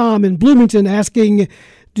texter, Tom in Bloomington, asking,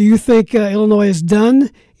 do you think Illinois is done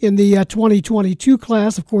in the 2022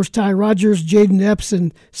 class? Of course, Ty Rogers, Jaden Epps,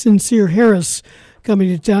 and Sincere Harris coming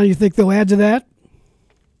to town. You think they'll add to that?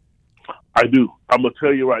 I do. I'm going to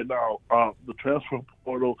tell you right now, the transfer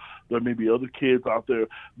portal, there may be other kids out there.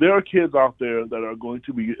 There are kids out there that are going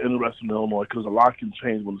to be interested in Illinois because a lot can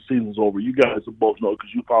change when the season's over. You guys both know,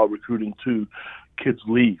 because you follow recruiting too, kids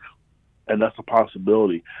leave, and that's a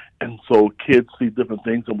possibility. And so kids see different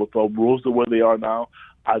things, and with the rules the way they are now,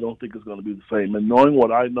 I don't think it's going to be the same. And knowing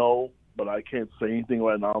what I know, but I can't say anything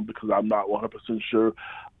right now because I'm not 100% sure,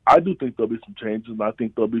 I do think there'll be some changes, and I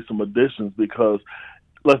think there'll be some additions because,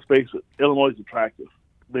 let's face it, Illinois is attractive.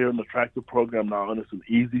 They're an attractive program now, and it's an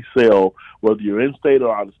easty sell whether you're in-state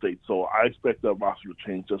or out-of-state. So I expect that roster to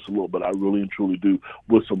change just a little bit. I really and truly do,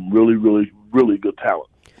 with some really, really, really good talent.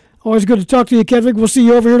 Always good to talk to you, Kedric. We'll see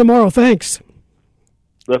you over here tomorrow. Thanks.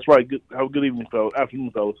 That's right. Have a good evening, fellas.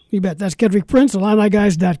 Afternoon, fellas. You bet. That's Kedric Prince,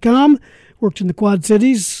 IlliniGuys.com. Works in the Quad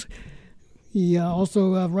Cities. He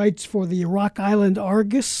also writes for the Rock Island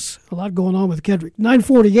Argus. A lot going on with Kedric.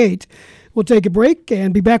 9:48. We'll take a break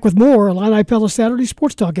and be back with more Illini Pella Saturday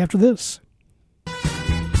Sports Talk after this.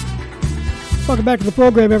 Welcome back to the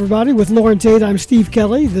program, everybody. With Loren Tate, I'm Steve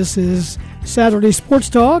Kelly. This is Saturday Sports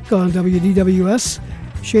Talk on WDWS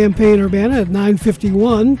Champaign-Urbana at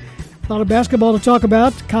 9:51. A lot of basketball to talk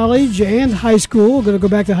about, college and high school. We're going to go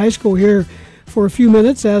back to high school here for a few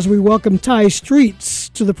minutes as we welcome Tai Streets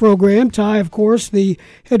to the program. Tai, of course, the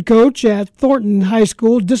head coach at Thornton High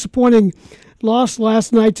School. Disappointing loss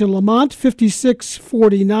last night to Lamont,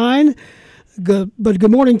 56-49. But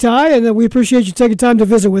good morning, Tai, and we appreciate you taking time to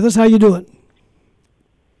visit with us. How you doing?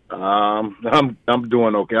 I'm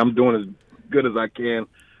doing okay. I'm doing as good as I can,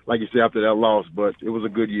 like you said, after that loss. But it was a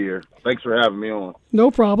good year. Thanks for having me on.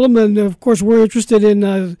 No problem. And, of course, we're interested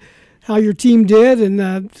in how your team did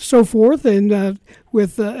and so forth, and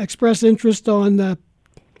with expressed interest on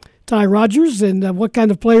Ty Rogers and what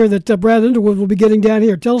kind of player that Brad Underwood will be getting down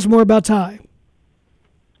here. Tell us more about Ty.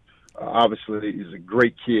 Obviously, he's a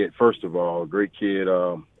great kid, first of all, a great kid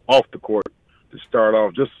off the court to start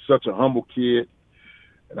off. Just such a humble kid.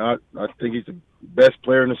 And I think he's the best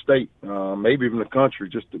player in the state, maybe even the country,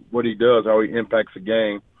 just what he does, how he impacts the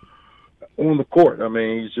game on the court. I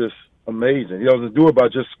mean, he's just amazing. He doesn't do it by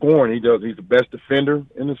just scoring. He's the best defender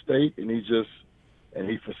in the state, and he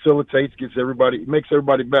facilitates, makes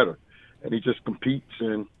everybody better. And he just competes,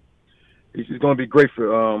 and he's going to be great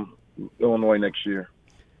for Illinois next year.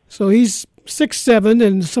 So he's 6'7",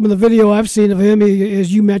 and some of the video I've seen of him,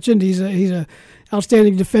 as you mentioned, he's a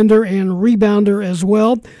outstanding defender and rebounder as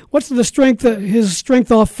well. What's his strength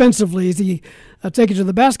offensively? Is he take it to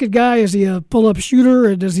the basket guy? Is he a pull-up shooter,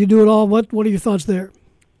 or does he do it all? What are your thoughts there?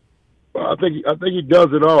 Well, I think he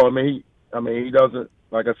does it all. I mean, he doesn't.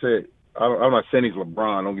 Like I said, I'm not saying he's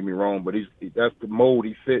LeBron. Don't get me wrong, but that's the mold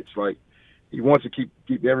he fits. Like, he wants to keep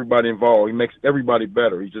everybody involved. He makes everybody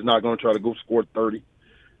better. He's just not going to try to go score 30.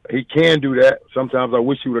 He can do that. Sometimes I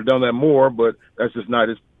wish he would have done that more, but that's just not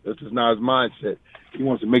his mindset. He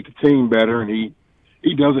wants to make the team better, and he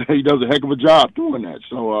does a heck of a job doing that.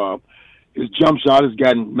 So his jump shot has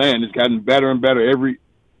gotten better and better every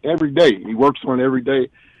day. He works on it every day,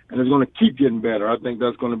 and it's going to keep getting better. I think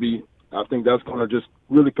that's going to just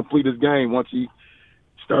really complete his game once he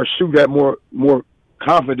starts shooting that more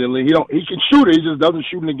confidently. He can shoot it. He just doesn't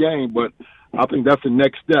shoot in the game, but I think that's the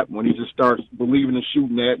next step when he just starts believing in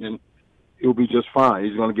shooting that, and he'll be just fine.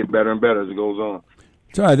 He's going to get better and better as it goes on.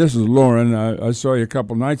 Ty, this is Loren. I saw you a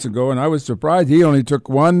couple nights ago, and I was surprised he only took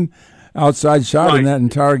one outside shot in that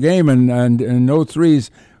entire game and no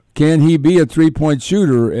threes. Can he be a three-point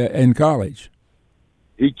shooter in college?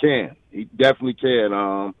 He can. He definitely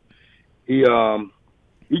can. He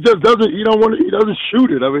just doesn't. He doesn't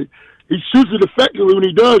shoot it. I mean, he shoots it effectively when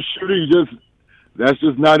he does shoot it. That's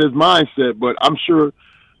just not his mindset. But I'm sure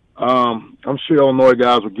Illinois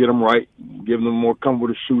guys will get him right, give him more comfort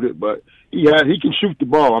to shoot it. But he can shoot the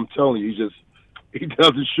ball. I'm telling you, he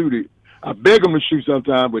doesn't shoot it. I beg him to shoot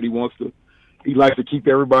sometimes, but he likes to keep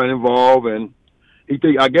everybody involved, and I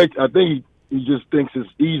think he just thinks it's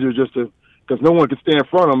easier because no one can stay in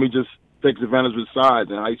front of him. He just takes advantage of his size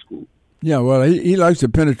in high school. Yeah, well, he likes to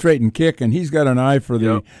penetrate and kick, and he's got an eye for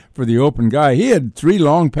the open guy. He had 3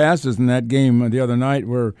 long passes in that game the other night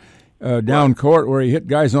where down court where he hit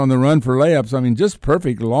guys on the run for layups. I mean, just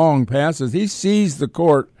perfect long passes. He sees the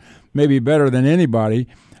court maybe better than anybody.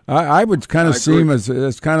 I would kind of see him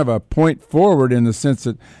as kind of a point forward in the sense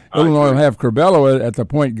that Illinois will have Curbelo at the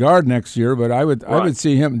point guard next year, but I would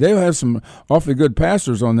see him. They'll have some awfully good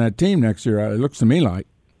passers on that team next year. It looks to me like.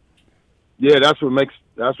 Yeah, that's what makes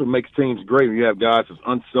teams great. When you have guys that's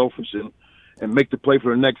unselfish and make the play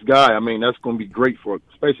for the next guy. I mean, that's going to be great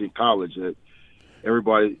especially in college. That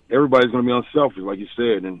everybody's going to be unselfish, like you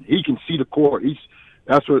said, and he can see the court.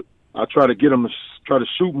 That's what I try to get him to try to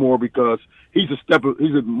shoot more because he's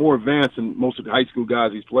more advanced than most of the high school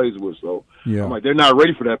guys he plays with. So I'm like, they're not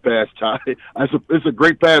ready for that pass, Ty. It's a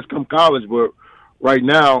great pass come college, but right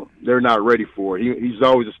now they're not ready for it. He's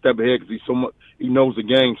always a step ahead because he knows the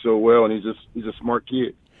game so well, and he's a smart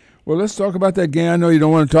kid. Well, let's talk about that game. I know you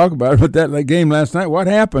don't want to talk about it, but that game last night, what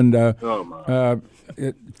happened?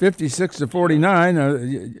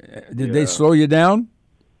 56-49. Did they slow you down?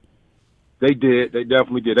 They did. They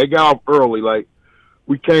definitely did. They got off early. Like,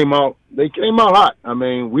 they came out hot. I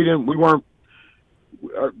mean,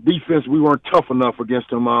 our defense, we weren't tough enough against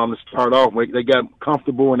them to start off. They got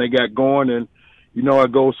comfortable and they got going, and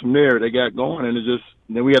it goes from there. They got going, and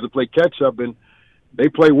then we had to play catch up, and they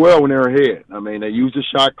play well when they're ahead. I mean, they use the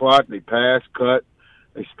shot clock, they pass, cut,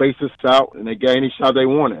 they space us out, and they get any shot they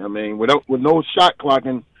wanted. I mean, with no shot clock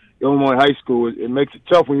in Illinois high school, it makes it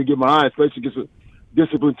tough when you get behind, especially against a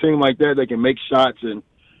disciplined team like that. They can make shots and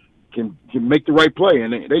can make the right play,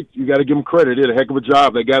 and you got to give them credit. They did a heck of a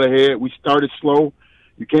job. They got ahead. We started slow.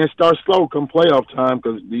 You can't start slow come playoff time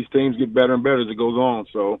because these teams get better and better as it goes on.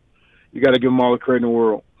 So you got to give them all the credit in the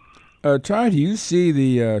world. Ty, do you see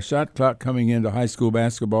the shot clock coming into high school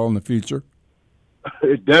basketball in the future?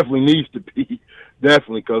 It definitely needs to be,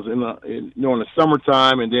 definitely, because in the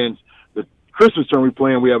summertime and then the Christmas term we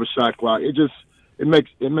play, we have a shot clock. It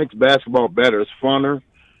makes basketball better. It's funner.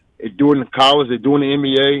 They do it in college. They do it in the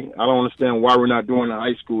NBA. I don't understand why we're not doing it in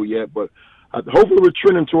high school yet, but hopefully we're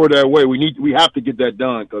trending toward that way. We have to get that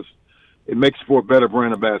done because it makes for a better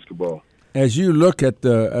brand of basketball. As you look at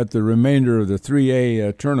the remainder of the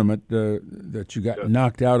 3A tournament that you got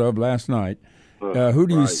knocked out of last night, who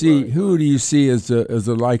do you see? Who do you see as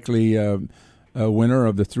the likely winner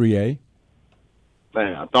of the 3A?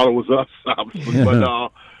 Man, I thought it was us, obviously, but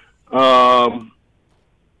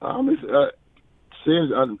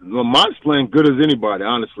Lamont's playing good as anybody.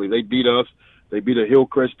 Honestly, they beat us. They beat a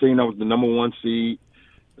Hillcrest team that was the number 1 seed.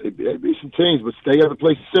 They beat some teams, but they got to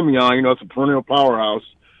play Simeon. It's a perennial powerhouse,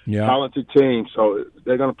 talented team. So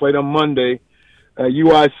they're going to play them Monday at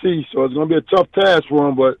UIC. So it's going to be a tough task for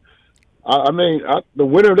them. But the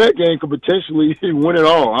winner of that game could potentially win it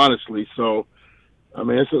all. Honestly, so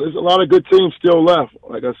there's a lot of good teams still left.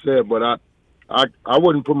 Like I said, but I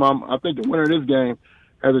wouldn't put I think the winner of this game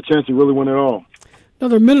has a chance to really win it all.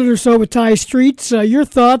 Another minute or so with Tai Streets. Your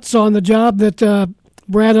thoughts on the job that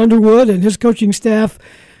Brad Underwood and his coaching staff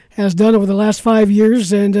has done over the last 5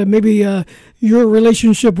 years, and maybe your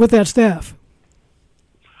relationship with that staff?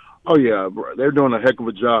 Oh, yeah. They're doing a heck of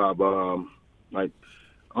a job.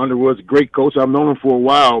 Underwood's a great coach. I've known him for a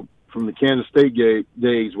while from the Kansas State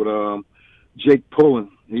days with Jake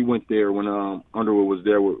Pullen. He went there when Underwood was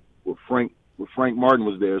there with Frank Martin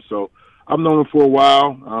was there. So I've known him for a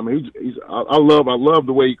while. I love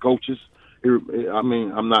the way he coaches.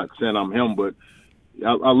 I'm not saying I'm him, but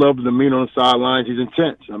I love the demeanor on the sidelines. He's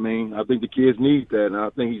intense. I think the kids need that, and I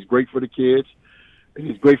think he's great for the kids. And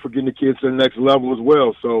he's great for getting the kids to the next level as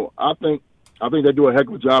well. So I think they do a heck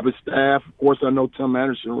of a job as staff. Of course, I know Tim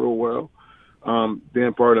Anderson real well,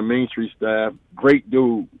 being part of the Main Street staff. Great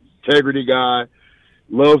dude, integrity guy,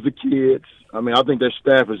 loves the kids. I think their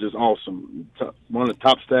staff is just awesome. One of the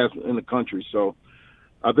top staffs in the country. So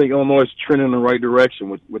I think Illinois is trending in the right direction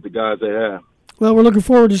with the guys they have. Well, we're looking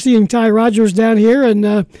forward to seeing Ty Rogers down here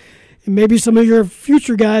and maybe some of your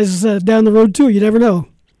future guys down the road, too. You never know.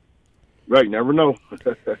 Right, never know.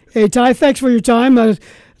 Hey, Ty, thanks for your time.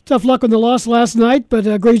 Tough luck on the loss last night, but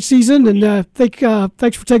a great season, and thanks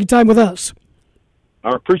for taking time with us.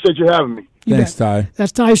 I appreciate you having me. Thanks, Ty.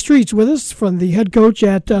 That's Tai Streets with us, from the head coach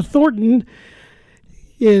at Thornton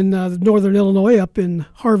in northern Illinois, up in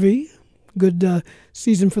Harvey. Good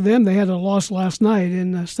season for them. They had a loss last night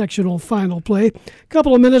in sectional final play. A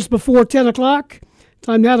couple of minutes before 10 o'clock,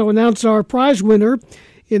 time now to announce our prize winner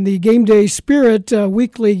in the Game Day Spirit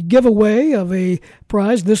weekly giveaway of a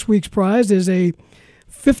prize. This week's prize is a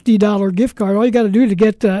 $50 gift card. All you got to do to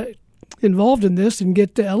get involved in this and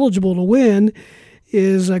get eligible to win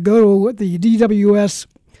is go to the DWS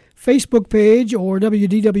Facebook page or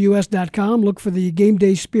WDWS.com. Look for the Game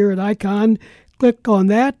Day Spirit icon. Click on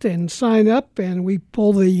that and sign up, and we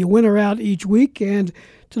pull the winner out each week. And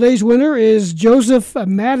today's winner is Joseph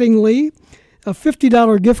Mattingly, a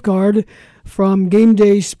 $50 gift card from Game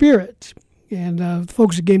Day Spirit. And the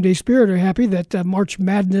folks at Game Day Spirit are happy that March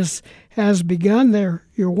Madness has begun. They're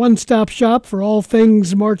your one-stop shop for all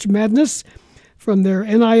things March Madness, from their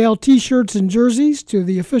NIL T-shirts and jerseys to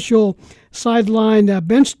the official sideline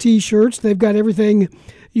bench T-shirts. They've got everything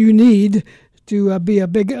you need to be a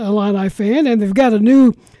big Illini fan. And they've got a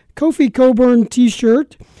new Kofi Coburn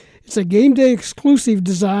T-shirt. It's a Game Day exclusive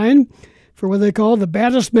design for what they call the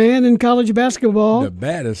baddest man in college basketball. The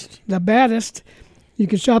baddest. The baddest. You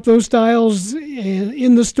can shop those styles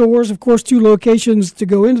in the stores. Of course, 2 locations to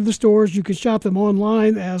go into the stores. You can shop them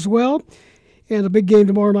online as well. And a big game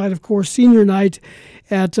tomorrow night, of course, senior night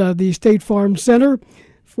at the State Farm Center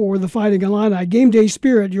for the Fighting Illini. Game Day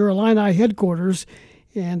Spirit, your Illini headquarters.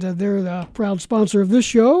 And they're the proud sponsor of this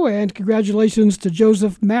show. And congratulations to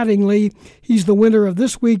Joseph Mattingly. He's the winner of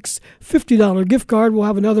this week's $50 gift card. We'll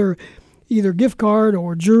have another either gift card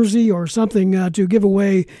or jersey or something to give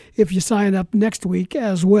away if you sign up next week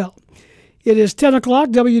as well. It is 10 o'clock,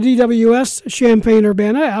 WDWS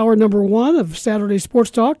Champaign-Urbana. Hour number 1 of Saturday Sports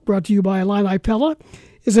Talk, brought to you by Illini Pella,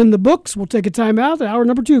 is in the books. We'll take a time out. Hour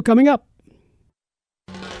number 2 coming up.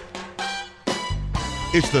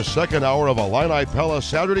 It's the second hour of Illini Pella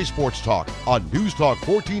Saturday Sports Talk on News Talk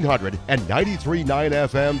 1400 and 93.9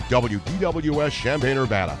 FM WDWS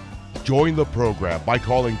Champaign-Urbana. Join the program by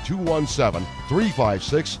calling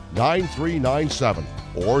 217-356-9397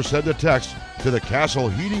 or send a text to the Castle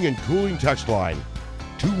Heating and Cooling text line,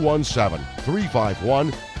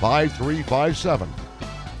 217-351-5357.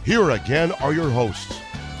 Here again are your hosts,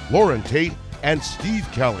 Loren Tate and Steve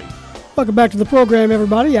Kelly. Welcome back to the program,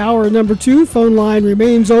 everybody. Hour number 2. Phone line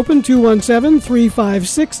remains open,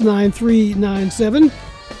 217-356-9397.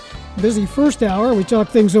 Busy first hour. We talk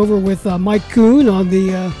things over with Mike Koon on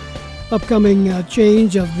the upcoming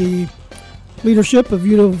change of the leadership of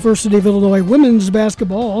University of Illinois women's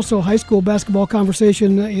basketball, also high school basketball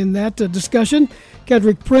conversation in that discussion.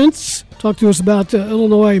 Kedric Prince talked to us about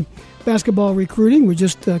Illinois basketball recruiting. We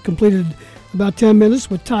just completed about 10 minutes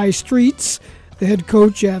with Tai Streets, the head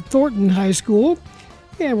coach at Thornton High School.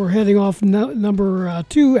 And we're heading off hour number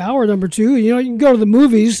 2. You can go to the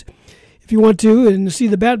movies if you want to and see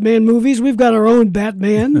the Batman movies. We've got our own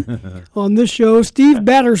Batman on this show, Steve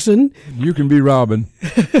Batterson. You can be Robin.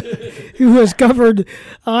 Who has covered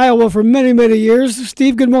Iowa for many, many years.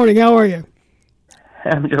 Steve, good morning. How are you?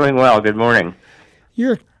 I'm doing well. Good morning.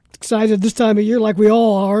 You're excited this time of year like we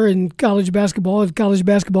all are in college basketball and college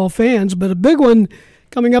basketball fans, but a big one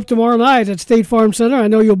coming up tomorrow night at State Farm Center. I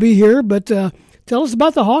know you'll be here, but tell us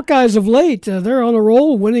about the Hawkeyes of late. They're on a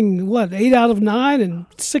roll, winning, 8 out of 9 and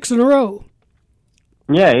 6 in a row.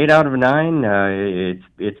 Yeah, 8 out of 9.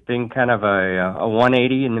 It's been kind of a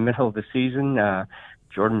 180 in the middle of the season.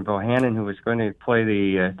 Jordan Bohannon, who was going to play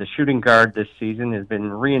the shooting guard this season, has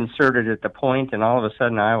been reinserted at the point, and all of a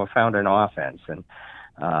sudden Iowa found an offense. And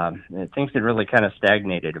things had really kind of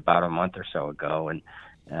stagnated about a month or so ago, and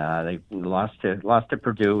they lost to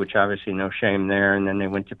Purdue, which obviously no shame there, and then they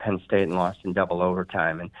went to Penn State and lost in double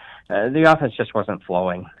overtime. And the offense just wasn't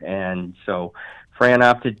flowing, and so Fran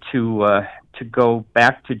opted to go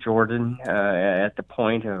back to Jordan at the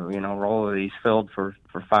point of role that he's filled for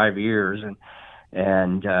 5 years,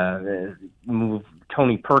 and move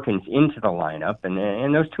Tony Perkins into the lineup,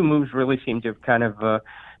 and those two moves really seem to have kind of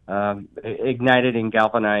ignited and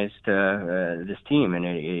galvanized this team, and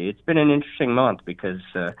it's been an interesting month because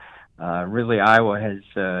really Iowa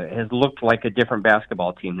has looked like a different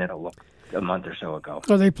basketball team than it looked a month or so ago.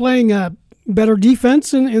 Are they playing better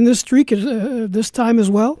defense in this streak this time as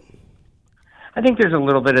well? I think there's a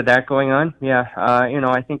little bit of that going on. Yeah,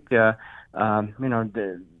 I think the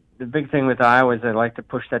big thing with Iowa is they like to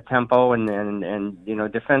push that tempo, and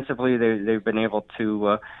defensively they've been able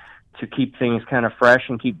to keep things kind of fresh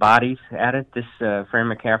and keep bodies at it. This Fran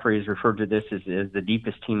McCaffrey has referred to this as the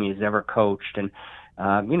deepest team he's ever coached, and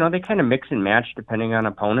they kind of mix and match depending on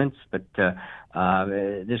opponents, but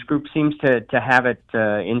this group seems to have it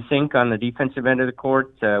in sync on the defensive end of the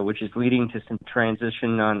court, which is leading to some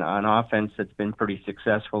transition on offense that's been pretty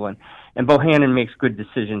successful, and Bohannon makes good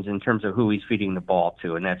decisions in terms of who he's feeding the ball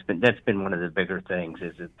to, and that's been one of the bigger things,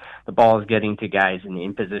 is that the ball is getting to guys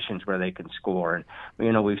in positions where they can score.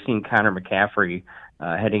 And we've seen Connor McCaffrey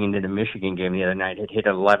heading into the Michigan game the other night had hit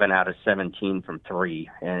 11 out of 17 from 3,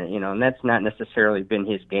 and that's not necessarily been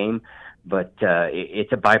his game, but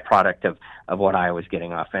it's a byproduct of what I was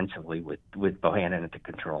getting offensively with Bohannon at the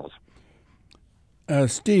controls.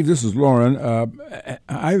 Steve, this is Loren.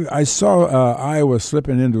 I saw Iowa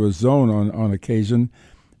slipping into a zone on occasion,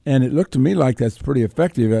 and it looked to me like that's pretty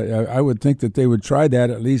effective. I would think that they would try that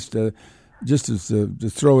at least just to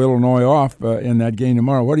throw Illinois off in that game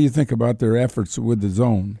tomorrow. What do you think about their efforts with the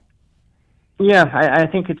zone? Yeah, I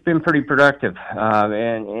think it's been pretty productive,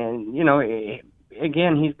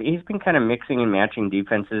 again, he's been kind of mixing and matching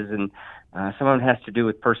defenses, and some of it has to do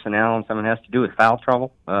with personnel, and some of it has to do with foul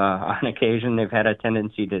trouble. On occasion, they've had a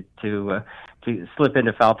tendency to slip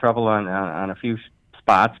into foul trouble on a few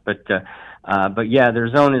spots, but yeah, their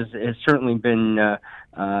zone has certainly been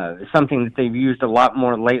something that they've used a lot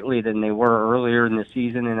more lately than they were earlier in the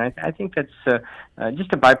season, and I think that's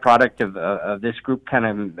just a byproduct of this group kind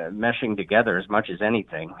of meshing together as much as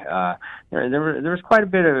anything. There was quite a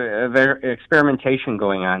bit of experimentation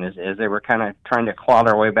going on as they were kind of trying to claw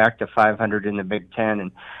their way back to 500 in the Big Ten,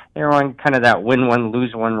 and they were on kind of that win one,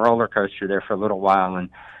 lose one roller coaster there for a little while, and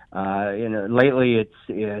lately it's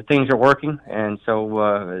things are working, and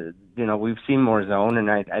so we've seen more zone,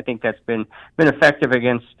 and I think that's been effective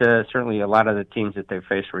against certainly a lot of the teams that they've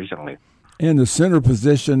faced recently. In the center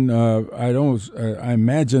position, I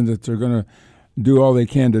imagine that they're going to do all they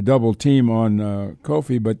can to double team on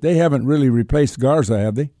Kofi, but they haven't really replaced Garza,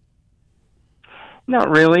 have they? Not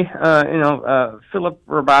really. Philip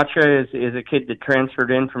Rabacha is a kid that transferred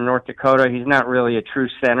in from North Dakota. He's not really a true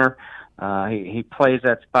center. He plays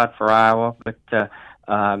that spot for Iowa, but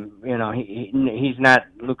he's not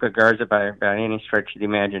Luka Garza by any stretch of the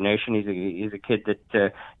imagination. He's a kid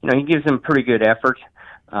that he gives them pretty good effort,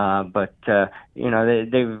 but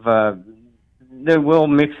they will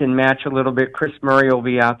mix and match a little bit. Chris Murray will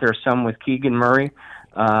be out there some with Keegan Murray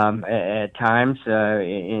at times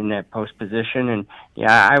in that post position, and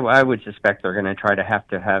yeah, I would suspect they're going to try to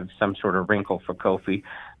have some sort of wrinkle for Kofi.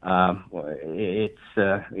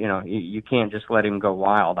 You can't just let him go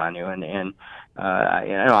wild on you, and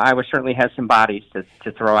Iowa certainly has some bodies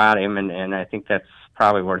to throw at him, and I think that's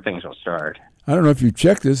probably where things will start. I don't know if you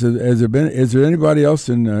checked this. Is there anybody else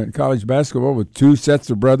in college basketball with two sets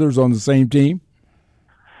of brothers on the same team?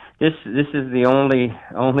 this is the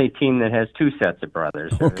only team that has two sets of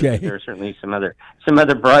brothers. Okay. There are certainly some other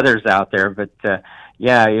brothers out there, but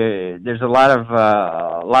there's a lot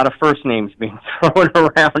of first names being thrown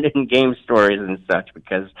around in game stories and such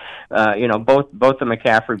because both the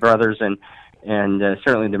McCaffrey brothers and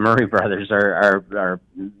certainly the Murray brothers are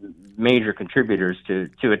major contributors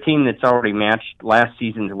to a team that's already matched last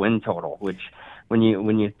season's win total, which when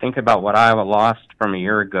you think about what Iowa lost from a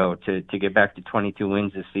year ago to get back to 22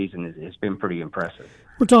 wins this season has been pretty impressive.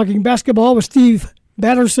 We're talking basketball with Steve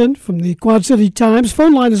Batterson from the Quad City Times.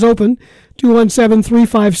 Phone line is open,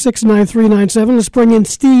 217-356-9397. Let's bring in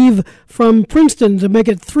Steve from Princeton to make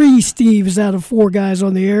it 3 Steves out of 4 guys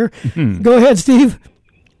on the air. Go ahead, Steve.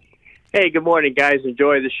 Hey, good morning, guys.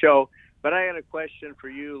 Enjoy the show. But I got a question for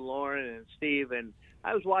you, Loren and Steve. And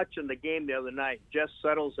I was watching the game the other night. Jess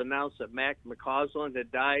Settles announced that Mac McCausland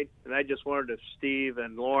had died, and I just wondered if Steve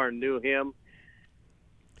and Loren knew him.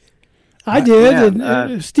 I did,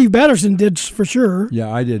 and Steve Batterson did for sure.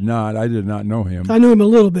 Yeah, I did not. I did not know him. I knew him a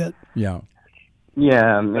little bit. Yeah.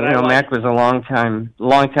 Yeah, Mac was a long time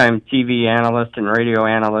TV analyst and radio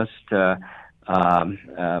analyst.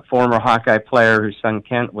 Former Hawkeye player whose son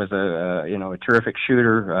Kent was a terrific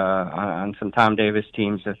shooter on some Tom Davis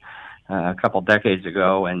teams a couple decades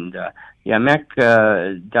ago, and Mac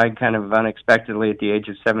died kind of unexpectedly at the age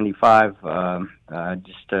of 75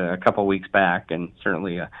 just a couple weeks back, and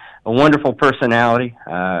certainly a wonderful personality,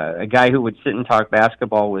 a guy who would sit and talk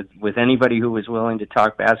basketball with anybody who was willing to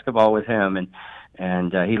talk basketball with him,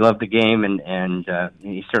 and he loved the game, and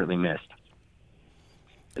he's certainly missed.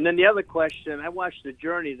 And then the other question, I watched The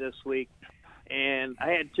Journey this week, and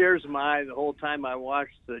I had tears in my eyes the whole time I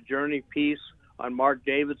watched the Journey piece on Mark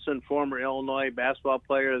Davidson, former Illinois basketball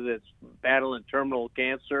player that's battling terminal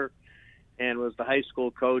cancer and was the high school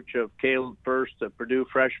coach of Caleb First, a Purdue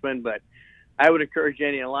freshman. But I would encourage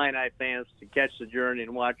any Illini fans to catch The Journey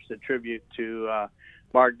and watch the tribute to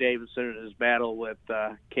Mark Davidson and his battle with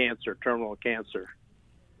terminal cancer.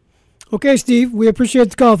 Okay, Steve, we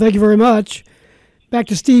appreciate the call. Thank you very much. Back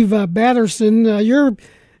to Steve Batterson.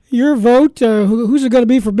 Your vote, who's it going to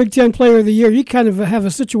be for Big Ten Player of the Year? You kind of have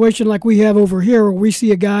a situation like we have over here where we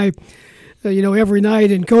see a guy, every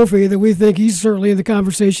night in Kofi that we think he's certainly in the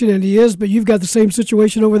conversation, and he is, but you've got the same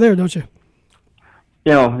situation over there, don't you?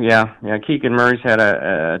 Yeah. Keegan Murray's had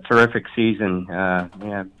a terrific season.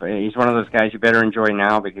 But he's one of those guys you better enjoy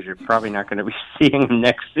now because you're probably not going to be seeing him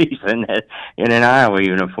next season in an Iowa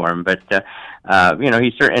uniform. But he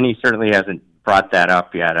certainly hasn't brought that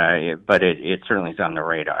up yet, but it certainly is on the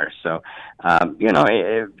radar. So,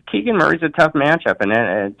 Keegan Murray's a tough matchup,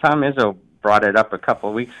 and Tom Izzo brought it up a couple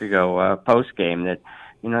of weeks ago post game that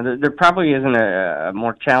there probably isn't a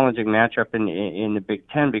more challenging matchup in the Big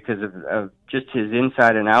Ten because of just his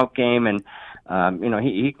inside and out game, and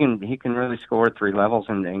he can really score at 3 levels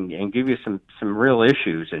and give you some real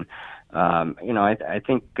issues. And I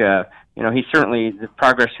think he certainly, the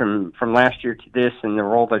progress from last year to this and the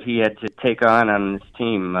role that he had to take on this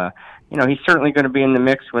team, he's certainly going to be in the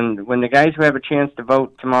mix when the guys who have a chance to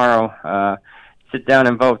vote tomorrow sit down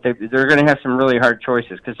and vote. They're going to have some really hard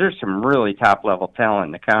choices because there's some really top-level talent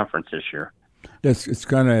in the conference this year. Yes, it's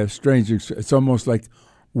kind of strange. It's almost like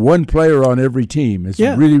one player on every team. It's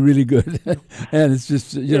really, really good. And it's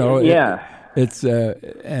just, It's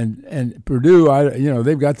and Purdue,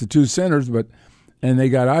 they've got the 2 centers, and they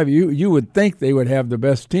got Ivy. You would think they would have the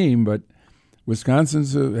best team, but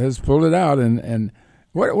Wisconsin has pulled it out. And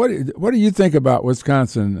what do you think about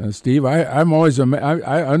Wisconsin, Steve? I'm always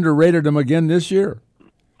I underrated them again this year.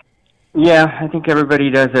 Yeah, I think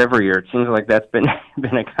everybody does every year. It seems like that's been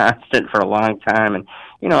a constant for a long time, and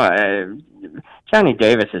Johnny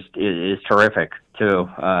Davis is terrific too,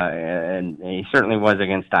 and he certainly was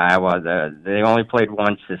against Iowa. They only played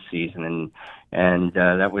once this season, and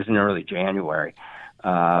that was in early January.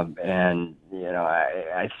 And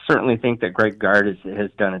I certainly think that Greg Gard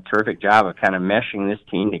has done a terrific job of kind of meshing this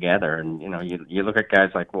team together. And you look at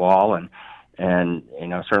guys like Wall and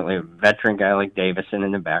certainly a veteran guy like Davison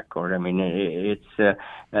in the backcourt. I mean, it's the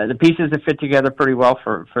pieces that fit together pretty well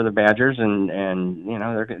for the Badgers, and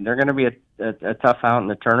they're going to be a tough out in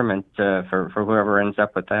the tournament for whoever ends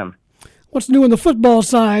up with them. What's new on the football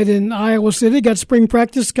side in Iowa City? Got spring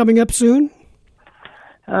practice coming up soon?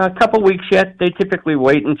 A couple weeks yet. They typically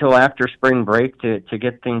wait until after spring break to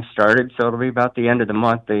get things started, so it'll be about the end of the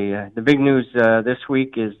month. The big news this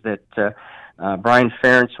week is that Brian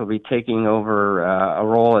Ferentz will be taking over a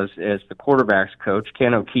role as the quarterbacks coach.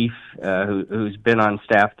 Ken O'Keefe, who's been on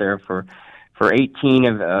staff there for 18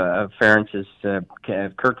 of Ferentz's,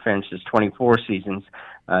 Kirk Ferentz's 24 seasons,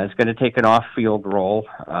 is going to take an off-field role.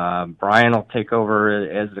 Brian will take over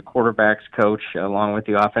as the quarterback's coach along with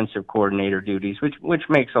the offensive coordinator duties, which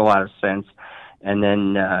makes a lot of sense. And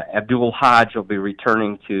then Abdul Hodge will be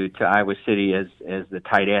returning to Iowa City as the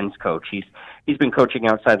tight ends coach. He's been coaching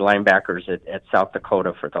outside linebackers at South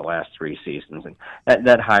Dakota for the last 3 seasons, and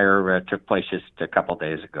that hire took place just a couple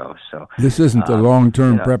days ago. So this isn't a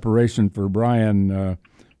long-term preparation for Brian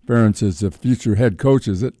Ferentz as a future head coach,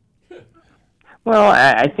 is it? Well,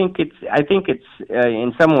 I think it's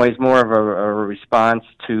in some ways more of a response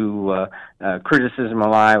to criticism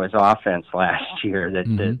of Iowa's offense last year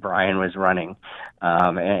that Brian was running,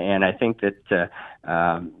 and I think that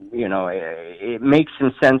it makes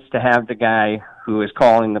some sense to have the guy who is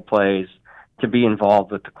calling the plays to be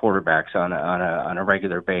involved with the quarterbacks on a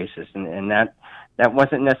regular basis, and that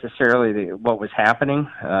wasn't necessarily what was happening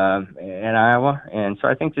in Iowa. And so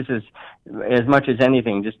I think this is, as much as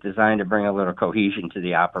anything, just designed to bring a little cohesion to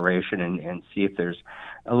the operation and see if there's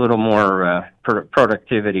a little more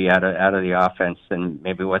productivity out of the offense than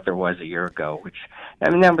maybe what there was a year ago, which,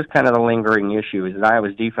 I mean, that was kind of the lingering issue, is that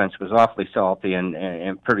Iowa's defense was awfully salty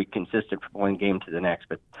and pretty consistent from one game to the next,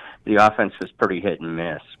 but the offense was pretty hit and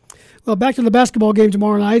miss. Well, back to the basketball game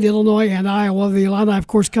tomorrow night, Illinois and Iowa. The Illini, of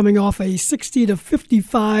course, coming off a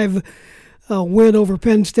 60-55 win over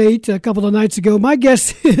Penn State a couple of nights ago. My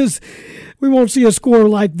guess is we won't see a score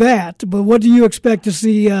like that, but what do you expect to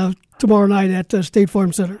see tomorrow night at State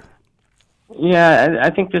Farm Center? Yeah, I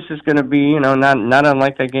think this is going to be, not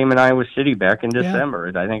unlike that game in Iowa City back in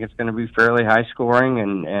December. Yeah. I think it's going to be fairly high scoring,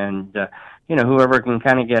 and whoever can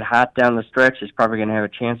kind of get hot down the stretch is probably going to have a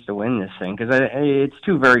chance to win this thing, because it's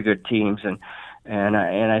two very good teams, and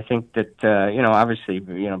I think that obviously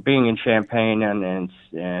being in Champaign and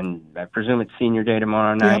I presume it's senior day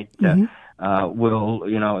tomorrow night. There's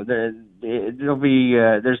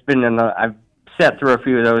been I've sat through a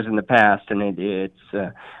few of those in the past, and it's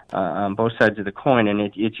on both sides of the coin, and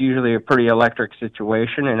it's usually a pretty electric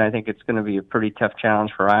situation, and I think it's going to be a pretty tough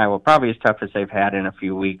challenge for Iowa, probably as tough as they've had in a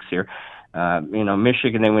few weeks here.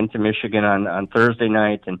 Michigan, they went to Michigan on Thursday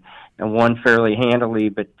night and won fairly handily,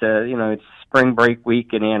 but it's spring break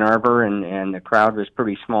week in Ann Arbor, and the crowd was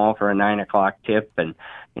pretty small for a 9:00 tip, and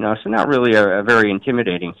so not really a very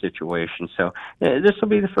intimidating situation. So this will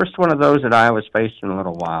be the first one of those that Iowa's faced in a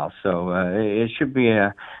little while. So it should be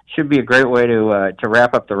a great way to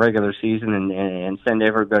wrap up the regular season and send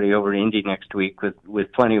everybody over to Indy next week with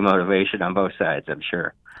plenty of motivation on both sides, I'm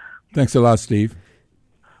sure. Thanks a lot, Steve.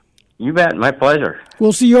 You bet. My pleasure.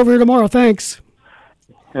 We'll see you over here tomorrow. Thanks.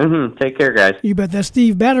 Take care, guys. You bet. That's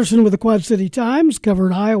Steve Batterson with the Quad City Times.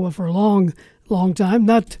 Covered Iowa for a long, long time.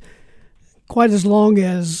 Not quite as long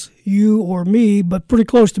as you or me, but pretty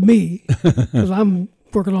close to me, because I'm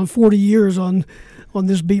working on 40 years on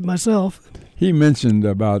this beat myself. He mentioned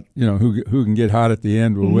about who can get hot at the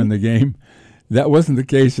end will win the game. That wasn't the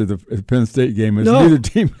case at the Penn State game, as neither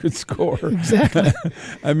team could score. Exactly.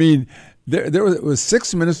 I mean, there was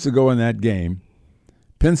 6 minutes to go in that game.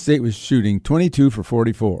 Penn State was shooting 22 for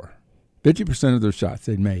 44, 50% of their shots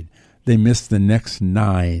they'd made. They missed the next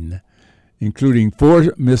 9, including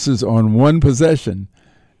 4 misses on 1 possession.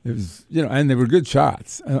 It was, and they were good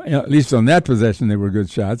shots. At least on that possession, they were good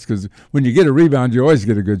shots, because when you get a rebound, you always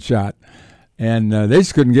get a good shot. And they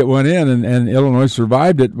just couldn't get one in, and Illinois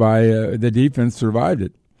survived it by the defense survived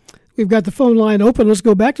it. We've got the phone line open. Let's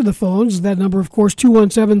go back to the phones. That number, of course,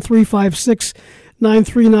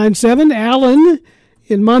 217-356-9397. Alan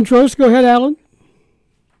in Montrose. Go ahead, Alan.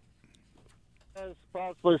 I'd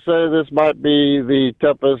possibly say this might be the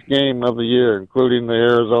toughest game of the year, including the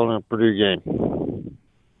Arizona-Purdue game.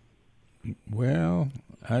 Well,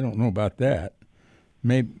 I don't know about that.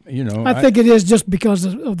 Maybe, I think it is just because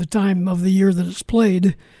of the time of the year that it's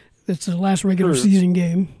played. It's the last regular season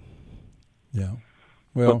game. Yeah.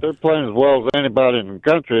 Well, but they're playing as well as anybody in the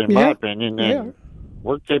country, in my opinion, and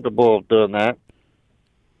we're capable of doing that.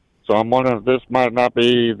 So I'm wondering if this might not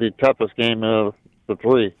be the toughest game of the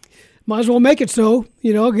 3. Might as well make it so.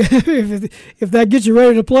 If that gets you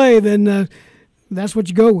ready to play, then that's what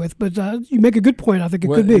you go with. But you make a good point. I think it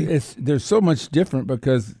could be. There's so much different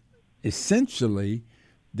because essentially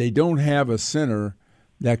they don't have a center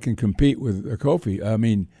that can compete with Kofi. I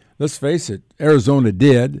mean, let's face it, Arizona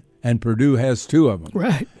did, and Purdue has 2 of them.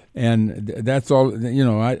 Right. And that's all,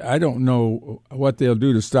 I don't know what they'll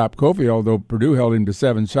do to stop Kofi, although Purdue held him to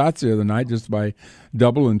 7 shots the other night just by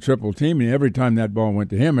double and triple teaming. Every time that ball went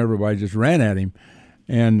to him, everybody just ran at him.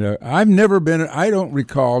 And I don't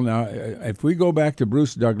recall now, if we go back to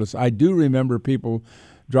Bruce Douglas, I do remember people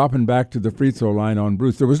dropping back to the free throw line on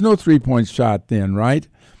Bruce. There was no 3-point shot then, right?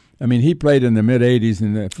 I mean, he played in the mid-'80s,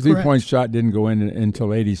 and the three-point shot didn't go in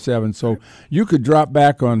until '87. So you could drop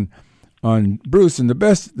back on Bruce, and the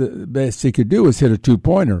best he could do was hit a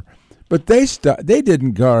two-pointer. But they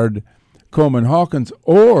didn't guard Coleman Hawkins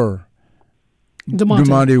or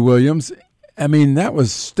DeMonte Williams. I mean, that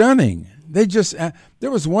was stunning. They just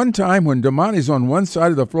there was one time when DeMonte's on one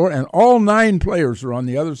side of the floor and all 9 players were on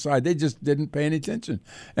the other side. They just didn't pay any attention,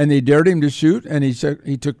 and they dared him to shoot. And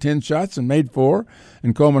he took 10 shots and made 4,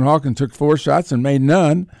 and Coleman Hawkins took 4 shots and made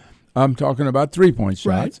none. I'm talking about 3-point shots,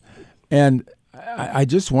 right. And I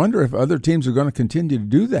just wonder if other teams are going to continue to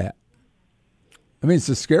do that. I mean, it's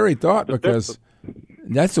a scary thought because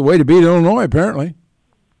that's the way to beat Illinois, apparently.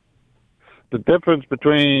 The difference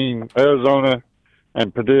between Arizona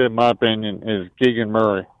and Purdue, in my opinion, is Keegan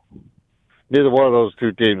Murray. Neither one of those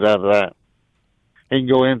two teams have that. He can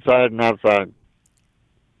go inside and outside.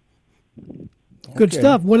 Good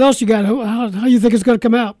stuff. What else you got? How do you think it's going to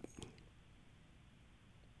come out?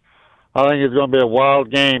 I think it's going to be a wild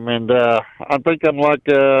game, and I think I'm like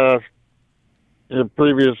the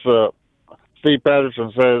previous Steve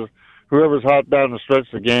Batterson says, whoever's hot down the stretch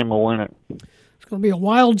of the game will win it. It's going to be a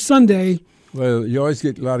wild Sunday. Well, you always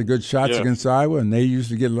get a lot of good shots against Iowa, and they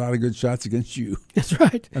usually get a lot of good shots against you. That's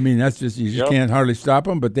right. I mean, that's just you can't hardly stop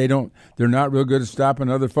them, but they're not real good at stopping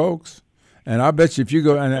other folks. And I bet you if you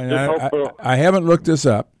go, and I haven't looked this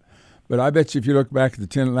up, but I bet you if you look back at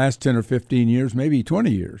the last 10 or 15 years, maybe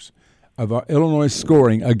 20 years of Illinois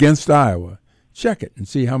scoring against Iowa, check it and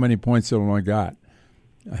see how many points Illinois got.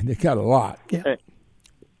 They got a lot. Yeah.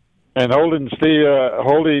 And holding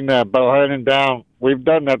Bohannon down, we've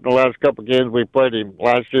done that in the last couple of games we played him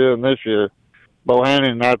last year and this year.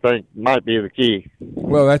 Bohannon, I think, might be the key.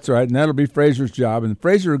 Well, that's right, and that'll be Frazier's job. And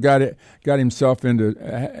Frazier got himself into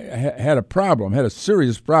had a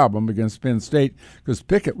serious problem against Penn State because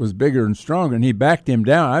Pickett was bigger and stronger, and he backed him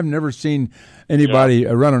down. I've never seen anybody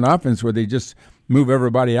run an offense where they just move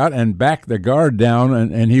everybody out and back the guard down.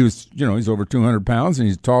 And he was, he's over 200 pounds, and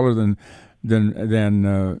he's taller than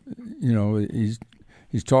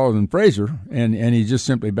he's taller than Frazier, and he just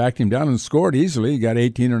simply backed him down and scored easily. He got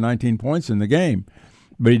 18 or 19 points in the game,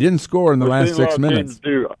 but he didn't score in the last 6 minutes.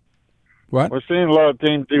 What? We're seeing a lot of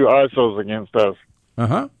teams do ISOs against us.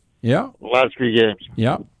 Yeah. The last few games.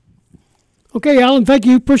 Yeah. Okay, Alan, thank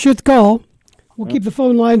you. Appreciate the call. We'll keep the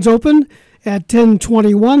phone lines open at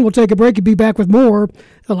 10:21. We'll take a break and be back with more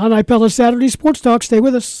Illini Pella Saturday Sports Talk. Stay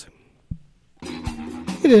with us.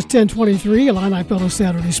 It is 10:23, Illini Pella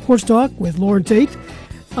Saturday Sports Talk with Loren Tate.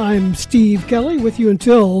 I'm Steve Kelly with you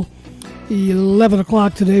until 11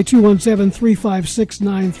 o'clock today.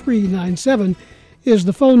 217-356-9397 is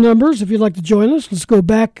the phone numbers if you'd like to join us. Let's go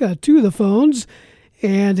back to the phones.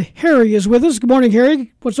 And Harry is with us. Good morning,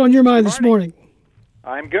 Harry. What's on your mind this morning?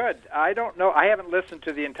 I'm good. I don't know. I haven't listened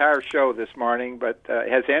to the entire show this morning, but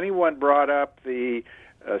has anyone brought up the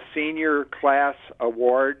senior class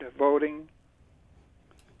award voting?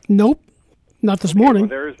 Nope, not this morning. Well,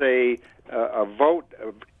 there's a vote,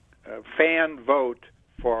 a fan vote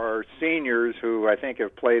for seniors who I think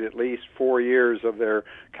have played at least 4 years of their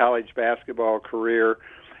college basketball career,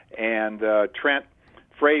 and Trent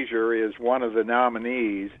Frazier is one of the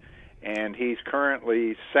nominees, and he's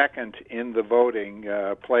currently second in the voting.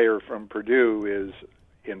 Player from Purdue is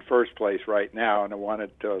in first place right now, and I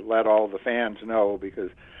wanted to let all the fans know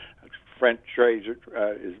because Trent Frazier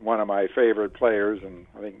is one of my favorite players, and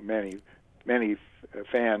I think many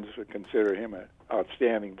fans would consider him an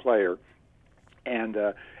outstanding player. And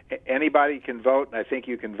anybody can vote, and I think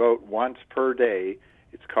you can vote once per day.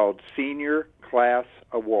 It's called Senior Class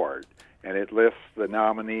Award, and it lists the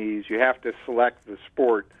nominees. You have to select the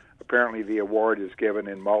sport. Apparently the award is given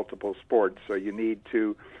in multiple sports, so you need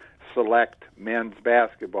to select men's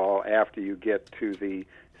basketball after you get to the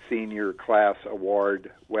Senior Class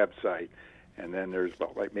Award website, and then there's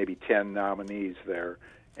about maybe 10 nominees there,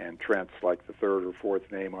 and Trent's like the third or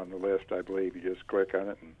fourth name on the list, I believe. You just click on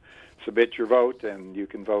it and submit your vote, and you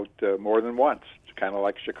can vote more than once. It's kind of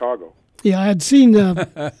like Chicago. Yeah, I'd seen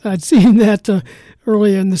that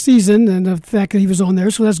early in the season, and the fact that he was on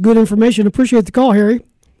there, so that's good information. Appreciate the call, Harry.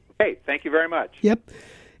 Hey, thank you very much. Yep.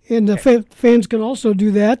 And fans can also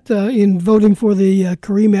do that in voting for the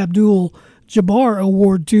Kareem Abdul-Jabbar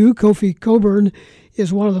Award, too. Kofi Coburn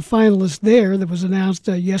is one of the finalists there that was announced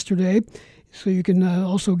yesterday. So you can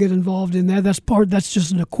also get involved in that. That's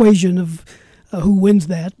just an equation of who wins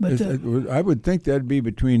that. But I would think that'd be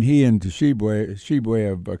between he and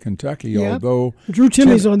Shibwe of Kentucky, although Drew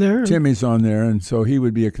Timmy's on there. Timmy's on there, and so he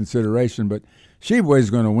would be a consideration. But Shibwe's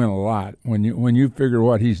going to win a lot when you figure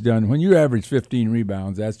what he's done. When you average 15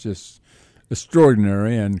 rebounds, that's just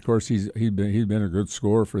extraordinary, and of course he's been a good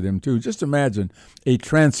scorer for them too. Just imagine a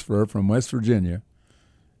transfer from West Virginia,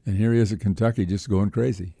 and here he is at Kentucky, just going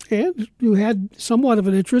crazy. And you had somewhat of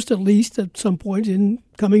an interest, at least at some point, in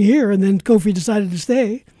coming here, and then Kofi decided to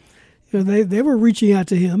stay. You know, they were reaching out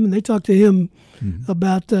to him, and they talked to him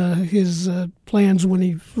about his plans when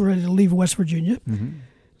he was ready to leave West Virginia.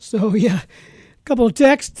 So, yeah, a couple of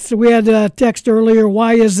texts. We had a text earlier,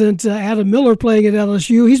 why isn't Adam Miller playing at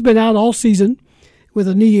LSU? He's been out all season with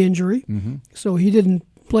a knee injury, so he didn't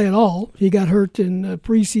play at all. He got hurt in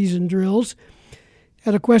preseason drills.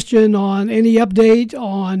 Had a question on any update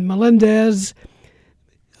on Melendez,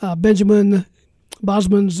 Benjamin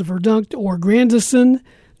Bosmans Verdunkt, or Grandison.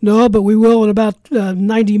 No, but we will in about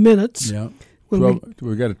 90 minutes. Yeah. We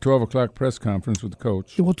got a 12 o'clock press conference with the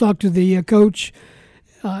coach. We'll talk to the coach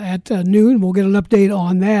at noon. We'll get an update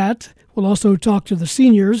on that. We'll also talk to the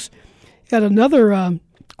seniors. Had another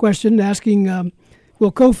question asking,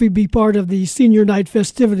 will Kofi be part of the senior night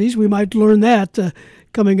festivities? We might learn that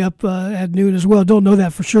coming up at noon as well. Don't know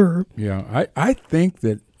that for sure. Yeah, I think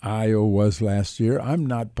that Io was last year. I'm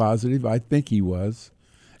not positive. I think he was,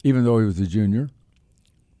 even though he was a junior.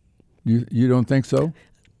 You don't think so?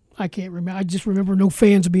 I can't remember. I just remember no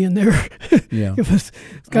fans being there. Yeah, it's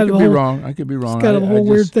kind of wrong. I could be wrong. It's kind of a whole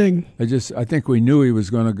weird thing. I think we knew he was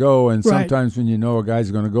going to go, and sometimes when you know a guy's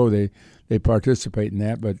going to go, they participate in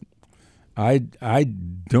that. But I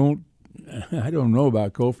don't know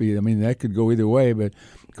about Kofi. I mean, that could go either way. But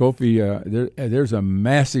Kofi, there's a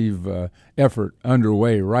massive effort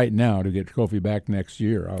underway right now to get Kofi back next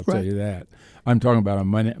year. I'll tell you that. I'm talking about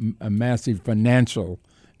a massive financial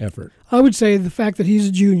effort. I would say the fact that he's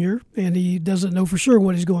a junior and he doesn't know for sure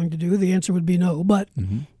what he's going to do, the answer would be no, but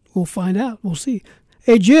we'll find out. We'll see.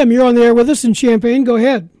 Hey, Jim, you're on the air with us in Champaign. Go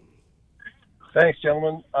ahead. Thanks,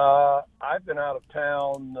 gentlemen. I've been out of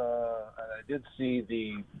town, and I did see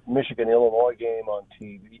the Michigan-Illinois game on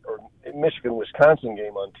TV, or Michigan-Wisconsin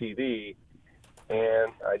game on TV,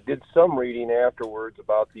 and I did some reading afterwards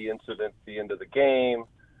about the incident at the end of the game,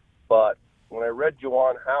 but when I read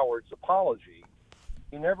Juwan Howard's apology,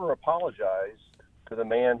 he never apologized to the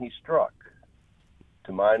man he struck,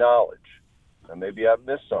 to my knowledge. Now, maybe I've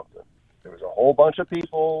missed something. There was a whole bunch of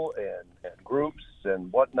people and groups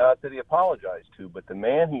and whatnot that he apologized to, but the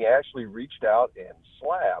man he actually reached out and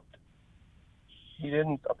slapped, he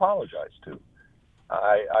didn't apologize to.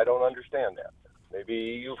 I don't understand that. Maybe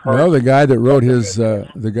you've heard. Well, the guy that wrote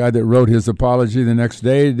his apology the next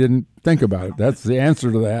day didn't think about it. That's the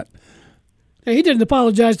answer to that. Hey, he didn't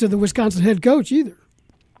apologize to the Wisconsin head coach either,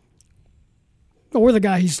 or the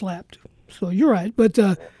guy he slapped. So you're right, but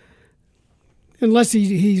unless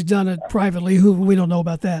he's done it privately, we don't know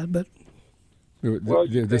about that. But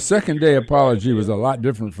the second day apology was a lot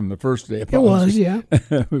different from the first day apology.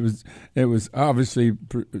 It was, yeah. it was obviously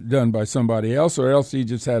done by somebody else, or else he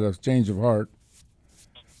just had a change of heart.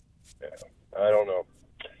 Yeah, I don't know.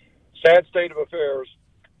 Sad state of affairs.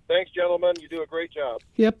 Thanks, gentlemen. You do a great job.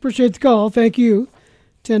 Yep, appreciate the call. Thank you.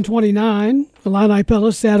 10:29, Illini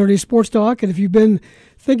Pella Saturday Sports Talk. And if you've been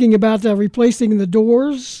thinking about replacing the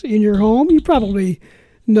doors in your home, you probably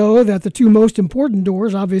know that the two most important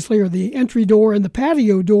doors, obviously, are the entry door and the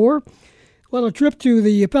patio door. Well, a trip to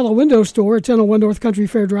the Pella Window Store at 1001 North Country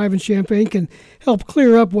Fair Drive in Champaign can help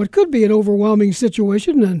clear up what could be an overwhelming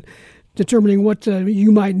situation and determining what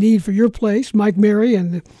you might need for your place. Mike Mary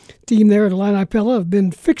and the team there at Illini Pella have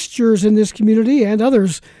been fixtures in this community and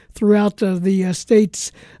others throughout the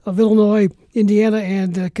states of Illinois, Indiana,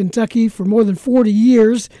 and Kentucky for more than 40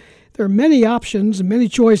 years. There are many options and many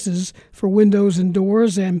choices for windows and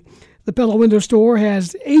doors, and the Pella Window Store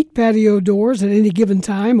has 8 patio doors at any given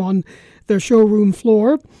time on their showroom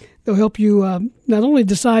floor. They'll help you not only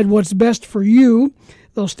decide what's best for you,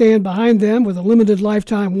 they'll stand behind them with a limited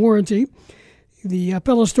lifetime warranty. The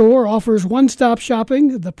Pella Store offers one-stop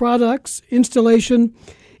shopping, the products, installation,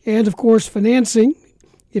 and, of course, financing,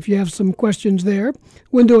 if you have some questions there.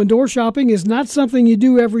 Window and door shopping is not something you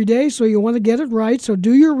do every day, so you want to get it right. So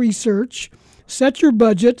do your research, set your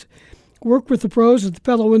budget, work with the pros at the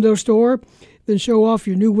Pella Window Store, then show off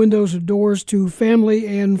your new windows and doors to family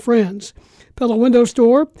and friends. Pella Window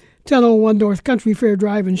Store, 1001 North Country Fair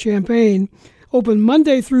Drive in Champaign. Open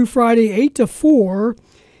Monday through Friday, 8 to 4,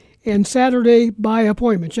 and Saturday by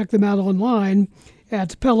appointment. Check them out online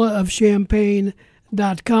at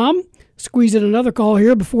pellaofchampaign.com. Squeeze in another call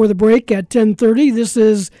here before the break at 10:30. This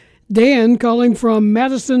is Dan calling from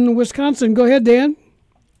Madison, Wisconsin. Go ahead, Dan.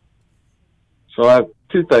 So I have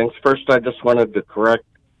two things. First, I just wanted to correct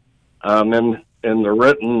in the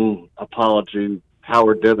written apology,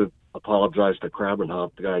 Howard did apologize to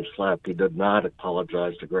Krabenhoff, the guy he slapped. He did not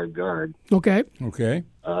apologize to Greg Gard. Okay.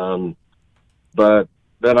 But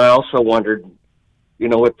then I also wondered,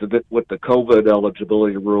 with the COVID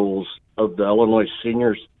eligibility rules of the Illinois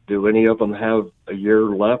seniors, do any of them have a year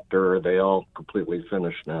left, or are they all completely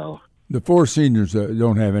finished now? The 4 seniors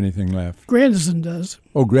don't have anything left. Granderson does.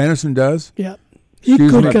 Oh, Granderson does? Yeah. He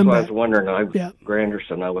could come back. That's what I was wondering.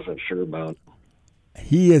 Granderson, I wasn't sure about.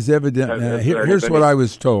 He is evident. Here's what I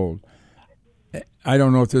was told. I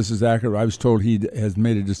don't know if this is accurate. I was told he has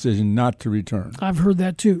made a decision not to return. I've heard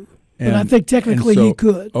that too. But I think technically he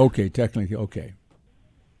could. Okay, technically, okay.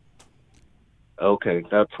 Okay,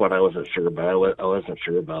 that's what I wasn't sure about. I wasn't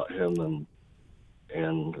sure about him,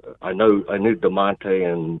 and I knew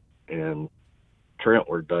DeMonte and Trent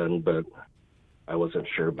were done, but I wasn't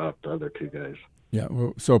sure about the other 2 guys. Yeah,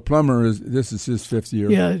 well, so Plummer this is his 5th year.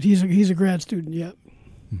 Yeah, he's a grad student. Yeah.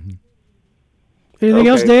 Mm-hmm. Anything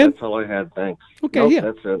else, Dan? That's all I had. Thanks. Okay, nope, yeah.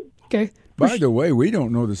 That's it. Okay. By the way, we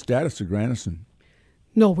don't know the status of Granderson.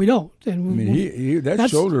 No, we don't. And I mean, that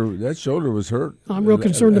shoulder was hurt. I'm real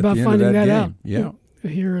concerned about finding that out. Yeah.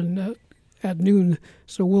 Here at noon.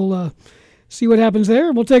 So we'll see what happens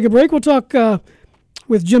there. We'll take a break. We'll talk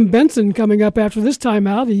with Jim Benson coming up after this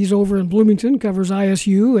timeout. He's over in Bloomington, covers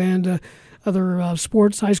ISU and other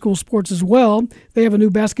sports, high school sports as well. They have a new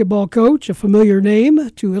basketball coach, a familiar name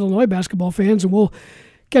to Illinois basketball fans, and we'll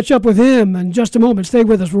catch up with him in just a moment. Stay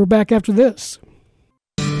with us. We're back after this.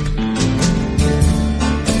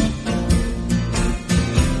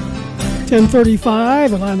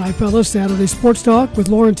 .35, Illini Pella, Saturday Sports Talk with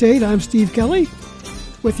Loren Tate. I'm Steve Kelly,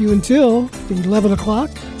 with you until 11 o'clock.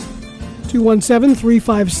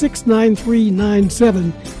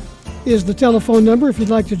 217-356-9397 is the telephone number if you'd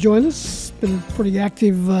like to join us. It's been a pretty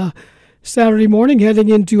active Saturday morning, heading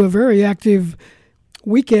into a very active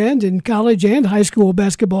weekend in college and high school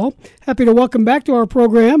basketball. Happy to welcome back to our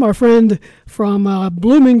program our friend from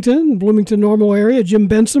Bloomington Normal area, Jim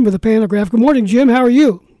Benson with a Pantograph. Good morning, Jim. How are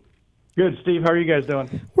you? Good, Steve. How are you guys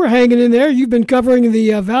doing? We're hanging in there. You've been covering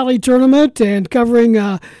the Valley Tournament and covering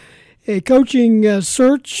a coaching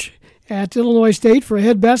search at Illinois State for a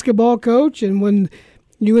head basketball coach. And when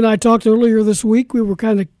you and I talked earlier this week, we were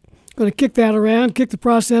kind of going to kick the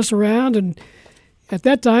process around. And at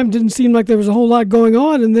that time, it didn't seem like there was a whole lot going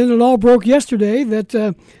on. And then it all broke yesterday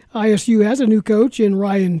that ISU has a new coach in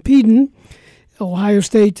Ryan Peden, Ohio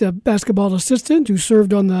State basketball assistant who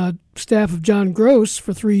served on the staff of John Gross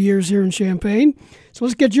for 3 years here in Champaign. So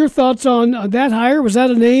let's get your thoughts on that hire. Was that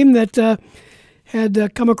a name that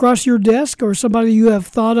had come across your desk or somebody you have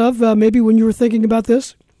thought of maybe when you were thinking about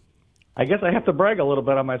this? I guess I have to brag a little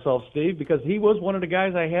bit on myself, Steve, because he was one of the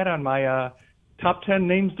guys I had on my top 10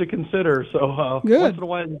 names to consider. So good. Once in a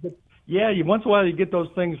while, you get those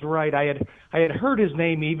things right. I had heard his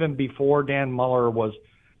name even before Dan Muller was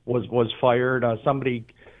fired. Somebody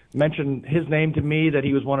mentioned his name to me, that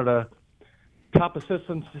he was one of the top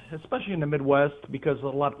assistants, especially in the Midwest, because a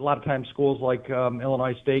lot of times schools like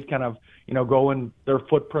Illinois State kind of go in their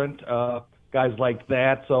footprint, guys like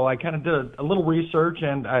that. So I kind of did a little research,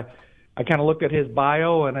 and I kind of looked at his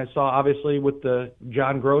bio, and I saw obviously with the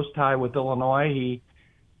John Gross tie with Illinois,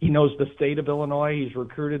 he knows the state of Illinois. He's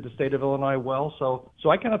recruited the state of Illinois well. So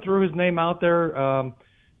I kind of threw his name out there,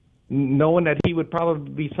 knowing that he would probably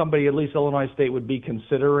be somebody at least Illinois State would be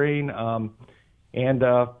considering.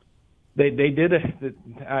 They did it.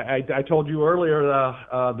 I told you earlier,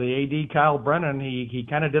 the AD Kyle Brennan, he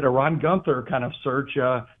kind of did a Ron Gunther kind of search.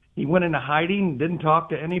 He went into hiding, didn't talk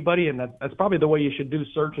to anybody, and that's probably the way you should do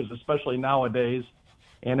searches, especially nowadays.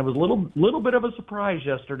 And it was a little bit of a surprise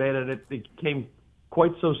yesterday that it came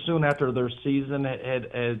quite so soon after their season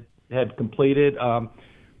had completed.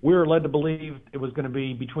 We were led to believe it was going to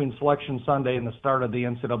be between Selection Sunday and the start of the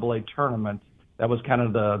NCAA tournament. That was kind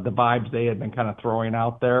of the vibes they had been kind of throwing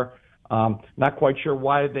out there. Not quite sure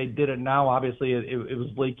why they did it now. Obviously, it was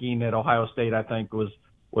leaking at Ohio State, I think, was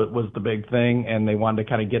the big thing, and they wanted to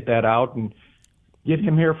kind of get that out and get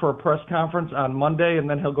him here for a press conference on Monday, and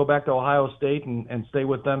then he'll go back to Ohio State and stay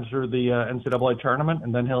with them through the NCAA tournament,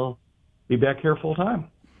 and then he'll be back here full time.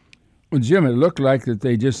 Well, Jim, it looked like that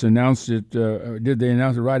they just announced it. Did they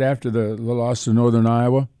announce it right after the loss to Northern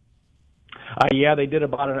Iowa? Yeah, they did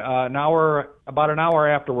about an hour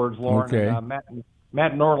afterwards, Lauren. Okay. And,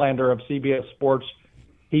 Matt Norlander of CBS Sports,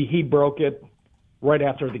 he broke it right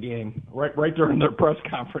after the game, right during their press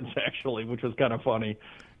conference, actually, which was kind of funny.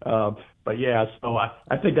 But yeah, so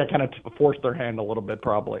I think that kind of forced their hand a little bit,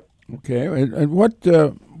 probably. Okay, and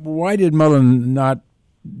why did Mullen not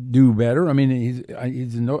do better? I mean,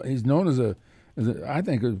 he's known as I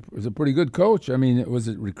think, as a pretty good coach. I mean, was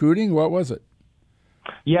it recruiting? What was it?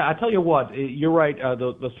 Yeah, I tell you what, you're right.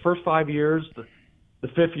 The first 5 years, the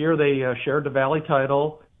fifth year they shared the Valley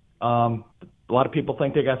title. A lot of people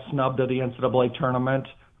think they got snubbed at the NCAA tournament.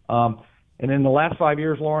 And in the last 5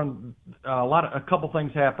 years, Lauren, a couple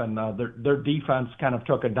things happened. Their defense kind of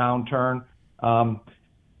took a downturn.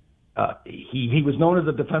 He was known as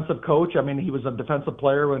a defensive coach. I mean, he was a defensive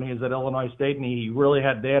player when he was at Illinois State, and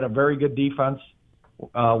they had a very good defense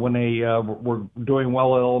when they were doing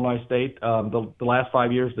well at Illinois State. The last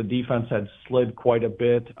 5 years, the defense had slid quite a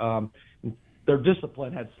bit. Their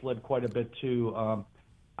discipline had slid quite a bit too.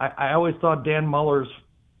 I always thought Dan Muller's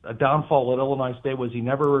downfall at Illinois State was he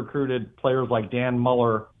never recruited players like Dan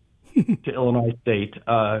Muller to Illinois State.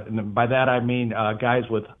 And by that I mean guys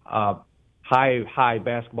with high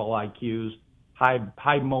basketball IQs,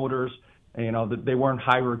 high motors. You know, they weren't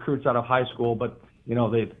high recruits out of high school, but you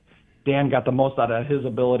know Dan got the most out of his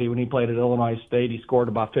ability when he played at Illinois State. He scored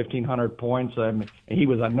about 1,500 points, and he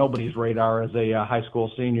was on nobody's radar as a high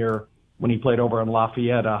school senior when he played over in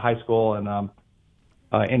Lafayette High School in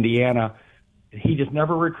Indiana. He just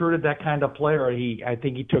never recruited that kind of player. I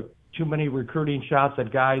think he took too many recruiting shots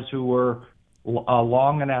at guys who were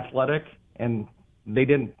long and athletic, and they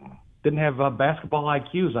didn't have basketball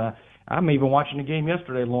IQs. I'm even watching the game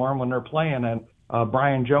yesterday, Lauren, when they're playing, and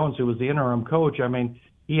Brian Jones, who was the interim coach, I mean,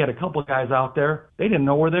 he had a couple of guys out there. They didn't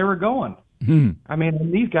know where they were going. I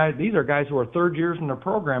mean, these are guys who are third years in their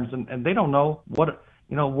programs, and they don't know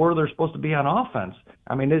where they're supposed to be on offense.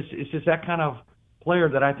 I mean, it's just that kind of player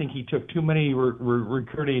that I think he took too many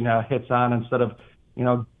recruiting hits on instead of,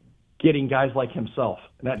 getting guys like himself.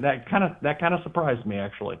 That kind of surprised me,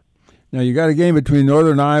 actually. Now, you got a game between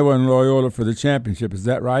Northern Iowa and Loyola for the championship. Is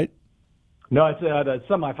that right? No, it's the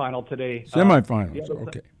semifinal today. Semifinals,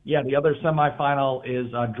 okay. Yeah, the other semifinal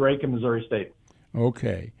is Drake and Missouri State.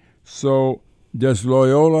 Okay. So does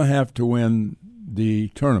Loyola have to win the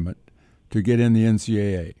tournament to get in the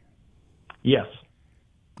NCAA? Yes.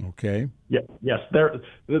 Okay. Yeah. Yes.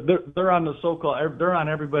 They're on the so-called. They're on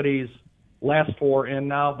everybody's last four in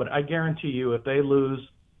now. But I guarantee you, if they lose,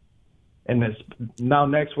 and it's now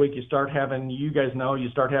next week, you start having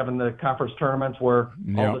the conference tournaments where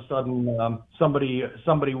all of a sudden somebody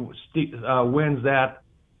wins that,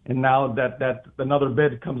 and now that another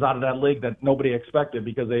bid comes out of that league that nobody expected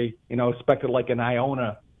because they expected like an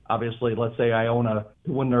Iona, obviously, let's say Iona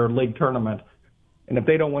to win their league tournament. And if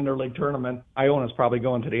they don't win their league tournament, Iona's probably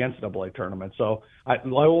going to the NCAA tournament. So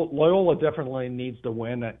Loyola definitely needs to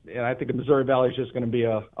win. And I think the Missouri Valley is just going to be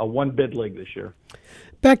a one-bid league this year.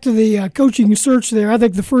 Back to the coaching search there, I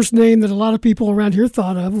think the first name that a lot of people around here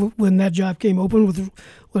thought of when that job came open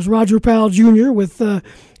was Roger Powell Jr. with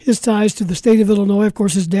his ties to the state of Illinois. Of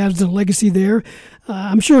course, his dad's a legacy there.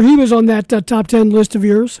 I'm sure he was on that top 10 list of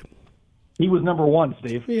yours. He was number one,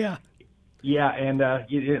 Steve. Yeah. Yeah, and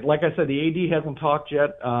like I said, the AD hasn't talked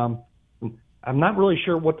yet. I'm not really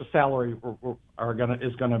sure what the salary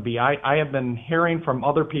is going to be. I have been hearing from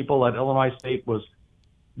other people that Illinois State was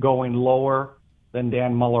going lower than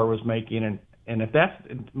Dan Muller was making, and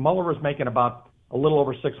if Muller was making about a little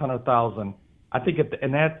over $600,000, I think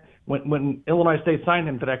when Illinois State signed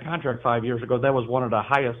him to that contract 5 years ago, that was one of the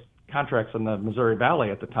highest contracts in the Missouri Valley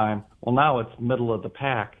at the time. Well, now it's middle of the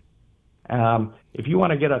pack. If you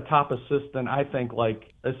want to get a top assistant, I think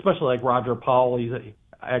especially like Roger Powell, he's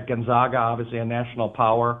at Gonzaga, obviously a national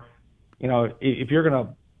power. If you're going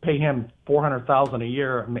to pay him $400,000 a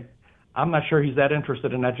year, I'm not sure he's that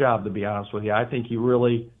interested in that job, to be honest with you. I think he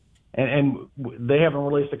really, and they haven't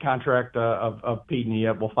released a contract of Peden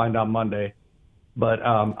yet. We'll find out Monday. But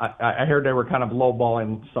I heard they were kind of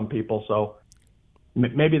lowballing some people, so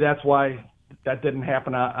maybe that's why that didn't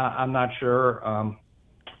happen. I'm not sure.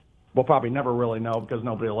 We'll probably never really know because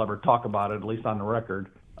nobody will ever talk about it, at least on the record.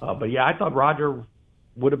 But yeah, I thought Roger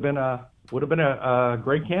would have been a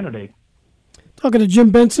great candidate. Talking to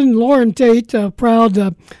Jim Benson, Loren Tate,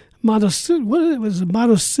 proud Montecilian?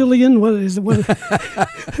 What is it? What?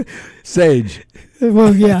 Sage.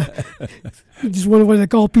 Well, yeah. Just wonder what they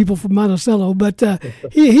call people from Monticello. But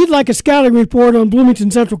he'd like a scouting report on Bloomington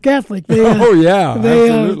Central Catholic.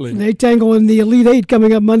 Absolutely. They tangle in the Elite Eight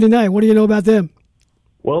coming up Monday night. What do you know about them?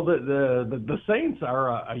 Well, the Saints are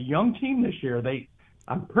a young team this year.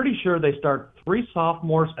 I'm pretty sure they start 3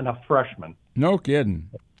 sophomores and a freshman. No kidding.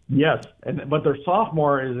 Yes, but their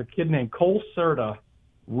sophomore is a kid named Cole Serta.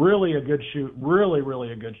 Really a good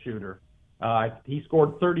really a good shooter. He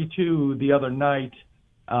scored 32 the other night.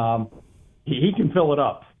 He can fill it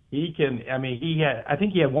up. He can. I mean, I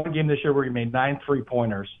think he had one game this year where he made 9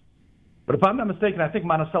 3-pointers. But if I'm not mistaken, I think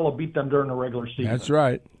Monticello beat them during the regular season. That's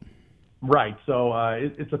right. Right. So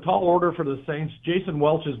it's a tall order for the Saints. Jason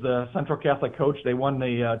Welch is the Central Catholic coach. They won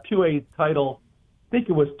the 2A title. I think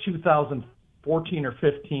it was 2014 or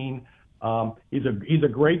 15. He's a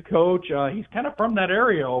great coach. He's kind of from that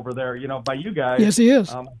area over there, by you guys. Yes, he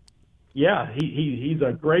is. He's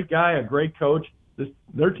a great guy, a great coach.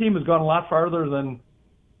 Their team has gone a lot farther than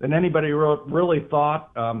anybody really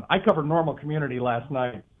thought. I covered Normal Community last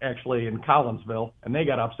night, actually, in Collinsville, and they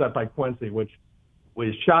got upset by Quincy, which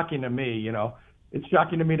was shocking to me. It's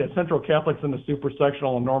shocking to me that Central Catholic's in the Super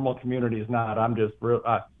Sectional and Normal Community is not. I'm just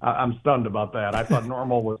I'm stunned about that. I thought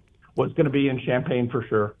Normal was going to be in Champaign for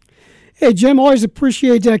sure. Hey, Jim, always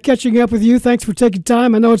appreciate catching up with you. Thanks for taking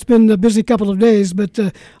time. I know it's been a busy couple of days, but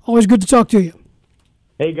always good to talk to you.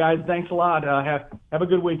 Hey, guys, thanks a lot. Have a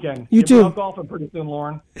good weekend. You too. We'll golfing pretty soon,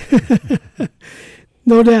 Lauren.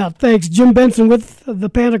 No doubt. Thanks. Jim Benson with the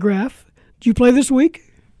Pantograph. Did you play this week?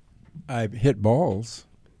 I hit balls.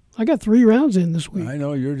 I got 3 rounds in this week. I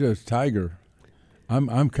know, you're just tiger.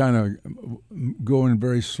 I'm kind of going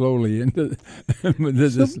very slowly into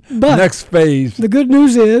this next phase. The good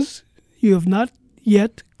news is you have not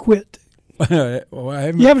yet quit.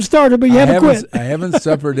 Well, you haven't started, but you haven't quit. I haven't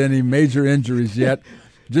suffered any major injuries yet,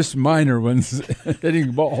 just minor ones,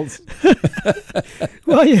 hitting balls.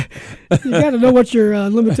 Well, you got to know what your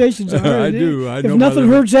limitations are. I do. If nothing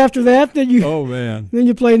hurts after that, then you then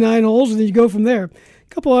you play 9 holes and then you go from there.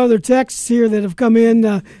 A couple other texts here that have come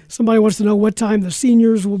in. Somebody wants to know what time the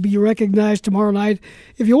seniors will be recognized tomorrow night.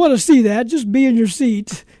 If you want to see that, just be in your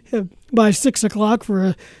seat by 6 o'clock for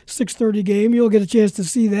a 6:30 game. You'll get a chance to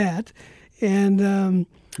see that. And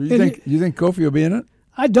you think Kofi will be in it?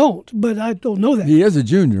 I don't, but I don't know that. He is a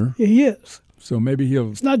junior. Yeah, he is. So maybe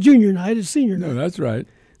he'll... It's not junior night, it's senior night. No, that's right.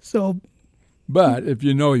 So... But if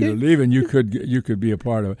you know you're leaving, you could be a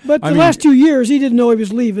part of it. But the last 2 years, he didn't know he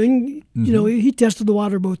was leaving. Mm-hmm. He tested the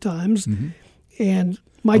water both times. Mm-hmm. And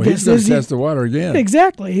my guess he's going to test the water again.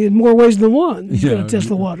 Exactly. In more ways than one, he's going to test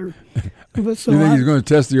the water. So you think he's going to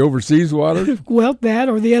test the overseas water? Well, that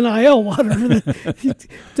or the NIL water. He's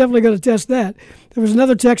definitely going to test that. There was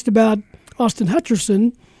another text about Austin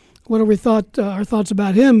Hutcherson. What are our thoughts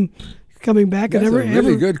about him coming back? That's a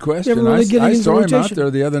really good question. Really I saw him out there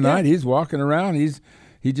the other night. He's walking around. He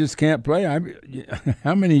just can't play.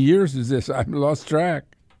 How many years is this? I've lost track.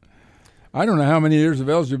 I don't know how many years of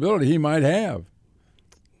eligibility he might have.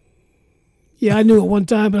 Yeah, I knew it one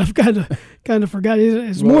time, but I've kind of forgot.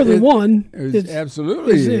 It's more than one.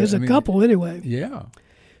 Absolutely. It's a couple anyway. Yeah.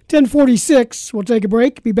 10:46. We'll take a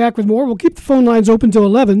break. Be back with more. We'll keep the phone lines open till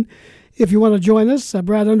 11. If you want to join us,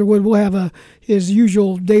 Brad Underwood will have his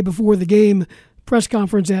usual day before the game press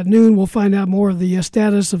conference at noon. We'll find out more of the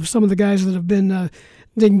status of some of the guys that have been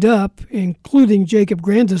dinged up, including Jacob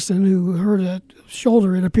Grandison, who hurt a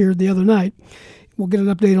shoulder, it appeared, the other night. We'll get an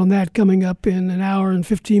update on that coming up in an hour and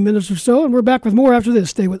 15 minutes or so, and we're back with more after this.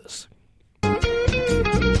 Stay with us.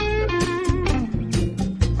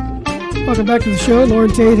 Welcome back to the show.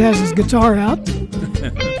 Loren Tate has his guitar out,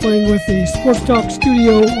 playing with the SportsTalk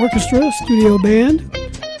Studio Orchestra, studio band,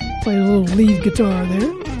 playing a little lead guitar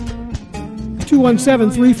there.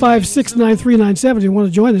 217-356-9397 if you want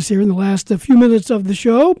to join us here in the last few minutes of the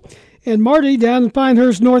show. And Marty down in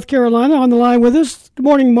Pinehurst, North Carolina, on the line with us. Good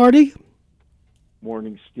morning, Marty.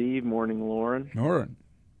 Morning, Steve. Morning, Lauren. Lauren.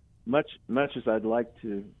 Much as I'd like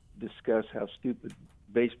to discuss how stupid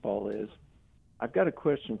baseball is, I've got a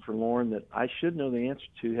question for Lauren that I should know the answer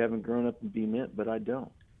to, having grown up in B-Mint, but I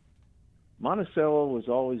don't. Monticello was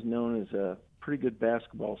always known as a pretty good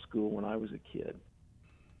basketball school when I was a kid.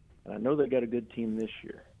 And I know they got a good team this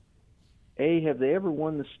year. A, have they ever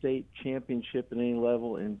won the state championship at any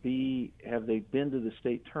level? And B, have they been to the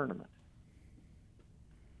state tournament?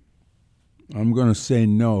 I'm going to say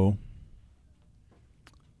no.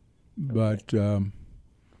 But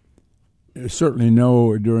certainly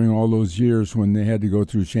no during all those years when they had to go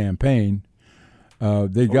through Champaign.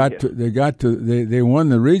 They won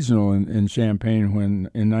the regional in Champaign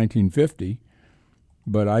in 1950,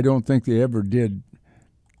 but I don't think they ever did.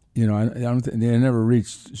 I don't think they never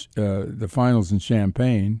reached the finals in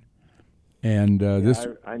Champaign. And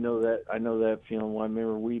I know that feeling. Well, I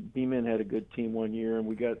remember B-Men had a good team one year, and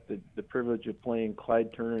we got the privilege of playing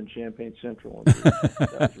Clyde Turner and Champaign Central.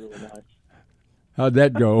 That was really nice. How'd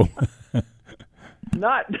that go?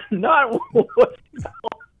 Not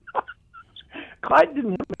Clyde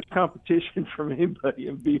didn't have much competition from anybody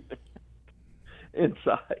in B-Men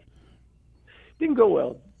inside. Didn't go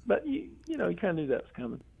well, but you kind of knew that was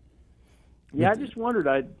coming. Yeah, I just wondered.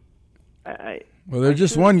 Well, they're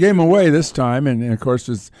just one game away this time, and of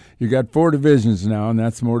course, you got 4 divisions now, and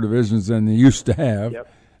that's more divisions than they used to have.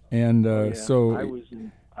 Yep. And I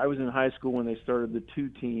I was in high school when they started the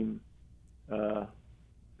 2-team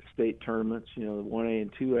state tournaments, the 1A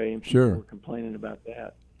and 2A, and people were complaining about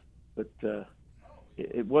that. But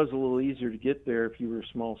it was a little easier to get there if you were a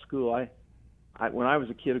small school. When I was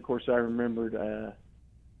a kid, of course, I remembered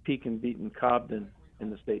Pekin beating Cobden in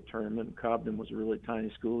the state tournament. And Cobden was a really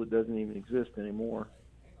tiny school that doesn't even exist anymore.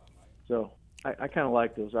 So I kind of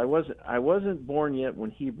like those. I wasn't born yet when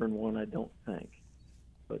Hebron won, I don't think.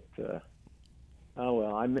 But oh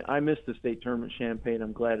well, I missed the state tournament Champaign.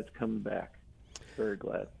 I'm glad it's coming back. Very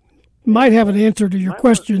glad. Might have an answer to your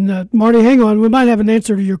question. Marty, hang on. We might have an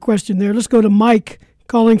answer to your question there. Let's go to Mike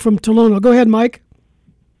calling from Tolono. Go ahead, Mike.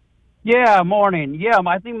 Yeah, morning. Yeah,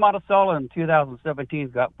 I think Monticello in 2017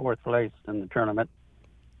 got fourth place in the tournament.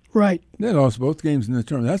 Right. They lost both games in the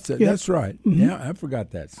tournament. That's right. Mm-hmm. Yeah, I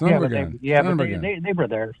forgot that. They were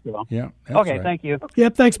there still. Yeah. Okay, right. Thank you.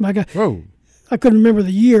 Yep, thanks, Mike. Whoa. I couldn't remember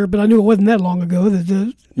the year, but I knew it wasn't that long ago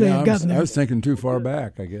that they had gotten there. I was thinking too far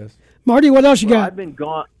back, I guess. Marty, what else you got? I've been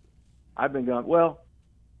gone. Well,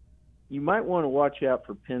 you might want to watch out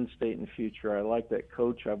for Penn State in the future. I like that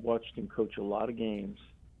coach. I've watched him coach a lot of games.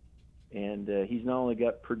 And he's not only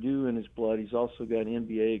got Purdue in his blood, he's also got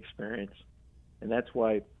NBA experience. And that's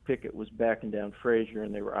why Pickett was backing down Frazier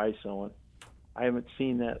and they were ISOing. I haven't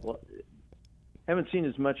seen that. Haven't seen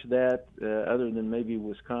as much of that other than maybe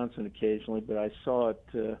Wisconsin occasionally, but I saw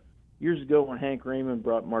it years ago when Hank Raymond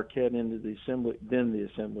brought Marquette into the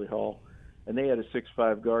assembly hall, and they had a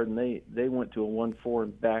 6'5" guard, and they went to a 1-4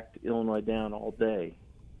 and backed Illinois down all day.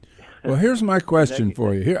 Well, here's my question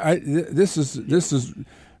for you. This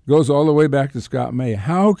goes all the way back to Scott May.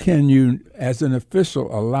 How can you, as an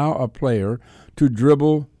official, allow a player to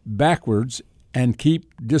dribble backwards and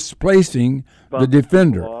keep displacing the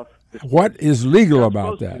defender? What is legal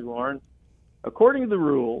about that? To, Lauren. According to the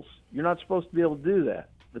rules, you're not supposed to be able to do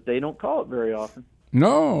that, but they don't call it very often.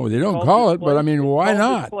 No, they don't call it, but I mean, why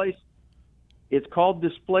not? It's called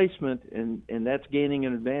displacement, and that's gaining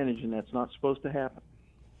an advantage, and that's not supposed to happen.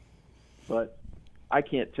 But I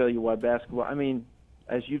can't tell you why basketball, I mean,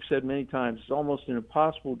 as you've said many times, it's almost an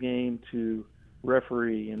impossible game to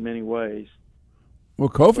referee in many ways. Well,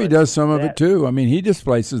 Kofi does some of it too. I mean, he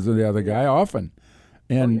displaces the other guy often.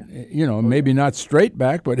 And, maybe not straight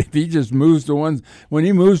back, but if he just moves to one, when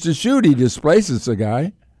he moves to shoot, he displaces the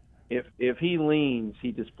guy. If he leans,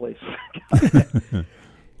 he displaces the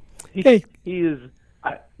guy. He is,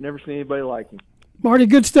 I've never seen anybody like him. Marty,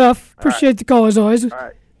 good stuff. Appreciate the call as always. All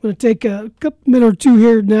right. I'm going to take a minute or two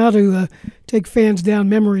here now to take fans down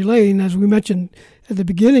memory lane. As we mentioned at the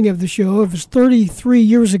beginning of the show, it was 33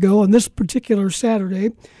 years ago on this particular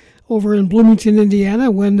Saturday over in Bloomington, Indiana,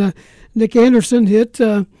 when Nick Anderson hit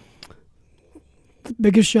the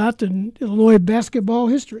biggest shot in Illinois basketball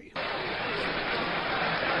history.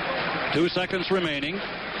 2 seconds remaining.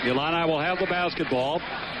 The Illini will have the basketball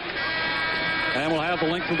and will have the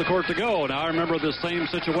length of the court to go. Now, I remember this same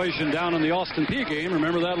situation down in the Austin Peay game.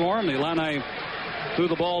 Remember that, Lauren? The Illini threw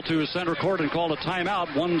the ball to center court and called a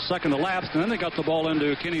timeout. 1 second elapsed, and then they got the ball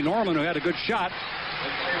into Kenny Norman, who had a good shot.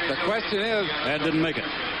 The question is... And didn't make it.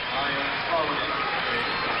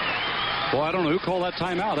 Well, I don't know who called that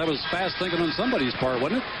timeout. That was fast thinking on somebody's part,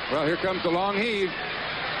 wasn't it? Well, here comes the long heave.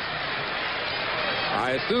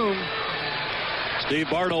 I assume. Steve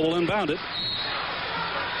Bardo will inbound it.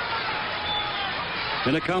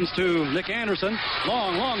 Then it comes to Nick Anderson.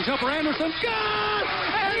 Long jumper. Anderson. God!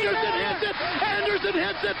 Anderson hits it! Anderson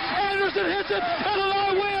hits it! Anderson hits it!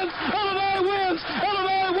 Illinois wins! Illinois wins!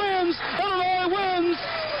 Illinois wins! Illinois wins!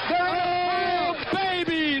 Oh,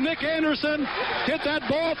 baby! Nick Anderson hit that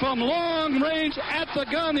ball from long range at the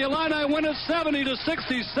gun. The Illini win it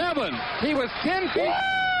 70-67. He was 10 feet.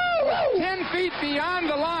 10 feet beyond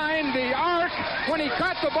the line, the arc. When he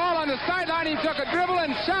caught the ball on the sideline, he took a dribble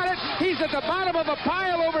and shot it. He's at the bottom of the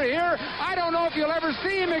pile over here. I don't know if you'll ever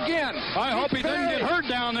see him again. I hope he didn't get hurt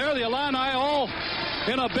down there. The Illini all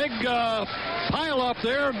in a big pile up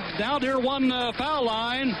there, down near one foul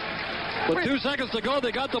line. With 2 seconds to go,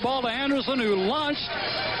 they got the ball to Anderson, who launched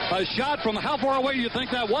a shot from how far away do you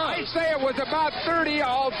think that was? I'd say it was about 30,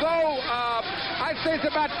 although I'd say it's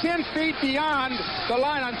about 10 feet beyond the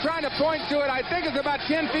line. I'm trying to point to it. I think it's about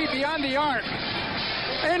 10 feet beyond the arc.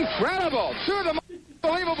 Incredible. Two of the most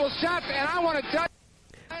unbelievable shots, and I want to tell you.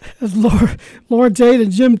 Loren Tate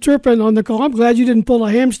and Jim Turpin on the call. I'm glad you didn't pull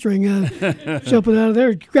a hamstring jumping out of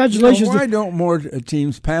there. Congratulations. Why don't more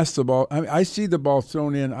teams pass the ball? I see the ball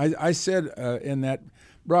thrown in. I said in that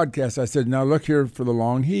broadcast, I said, now look here for the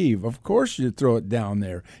long heave. Of course you throw it down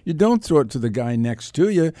there. You don't throw it to the guy next to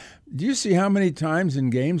you. Do you see how many times in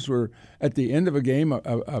games where at the end of a game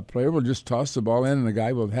a player will just toss the ball in and the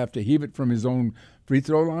guy will have to heave it from his own free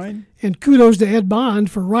throw line? And kudos to Ed Bond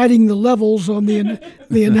for writing the levels on the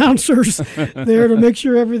announcers there to make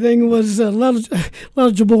sure everything was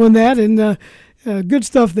legible in that. And good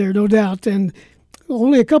stuff there, no doubt. And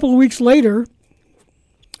only a couple of weeks later,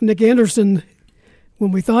 Nick Anderson,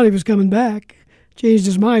 when we thought he was coming back, changed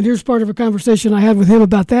his mind. Here's part of a conversation I had with him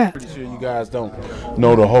about that. Pretty sure you guys don't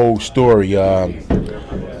know the whole story.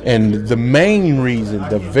 And the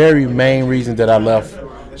very main reason that I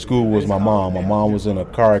left school was my mom. My mom was in a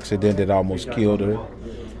car accident that almost killed her.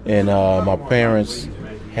 And my parents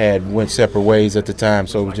went separate ways at the time,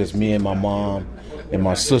 so it was just me and my mom and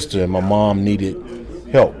my sister, and my mom needed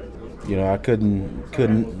help. I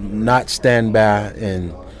couldn't not stand by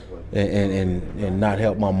and not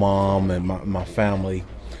help my mom and my family.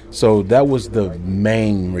 So that was the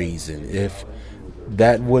main reason. If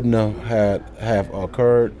that wouldn't have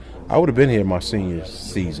occurred, I would have been here my senior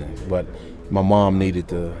season. But my mom needed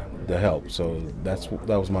the help, so that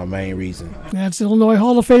was my main reason. That's Illinois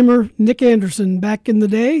Hall of Famer Nick Anderson back in the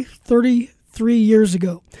day, 33 years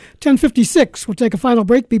ago. 10:56. We'll take a final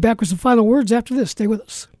break. Be back with some final words after this. Stay with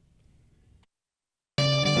us.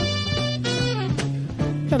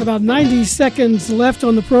 Got about 90 seconds left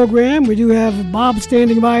on the program. We do have Bob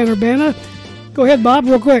standing by in Urbana. Go ahead, Bob,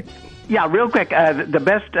 real quick. Yeah, real quick. The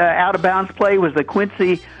best out-of-bounds play was the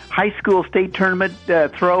Quincy High School State Tournament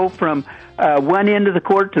throw from one end of the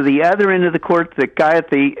court to the other end of the court. The guy at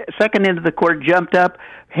the second end of the court jumped up,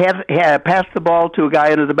 passed the ball to a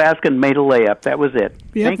guy under the basket and made a layup. That was it.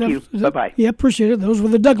 Yep, Thank you. Bye-bye. Yeah, appreciate it. Those were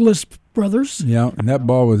the Douglas brothers. Yeah, and that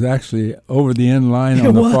ball was actually over the end line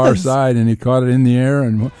on the far side, and he caught it in the air,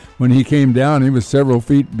 and when he came down, he was several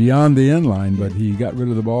feet beyond the end line, but he got rid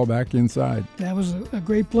of the ball back inside. That was a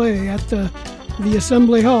great play at the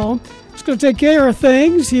Assembly Hall. It's going to take care of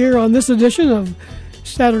things here on this edition of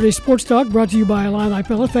Saturday Sports Talk, brought to you by Illini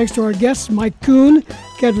Pella. Thanks to our guests, Mike Koon,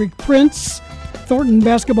 Kedric Prince, Thornton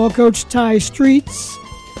basketball coach Tai Streets,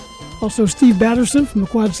 also Steve Batterson from the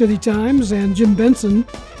Quad City Times, and Jim Benson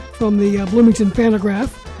from the Bloomington Pantograph.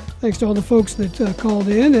 Thanks to all the folks that called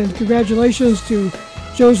in, and congratulations to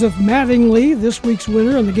Joseph Mattingly, this week's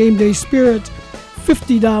winner on the Game Day Spirit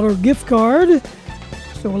 $50 gift card.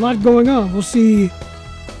 So a lot going on. We'll see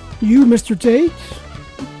you, Mr. Tate,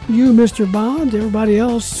 you, Mr. Bond, everybody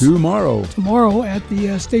else tomorrow at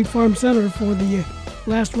the State Farm Center for the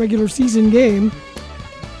last regular season game.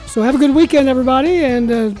 So have a good weekend, everybody, and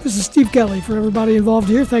this is Steve Kelly for everybody involved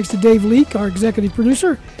here. Thanks to Dave Leake, our executive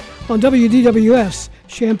producer, on WDWS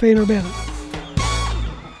Champaign-Urbana.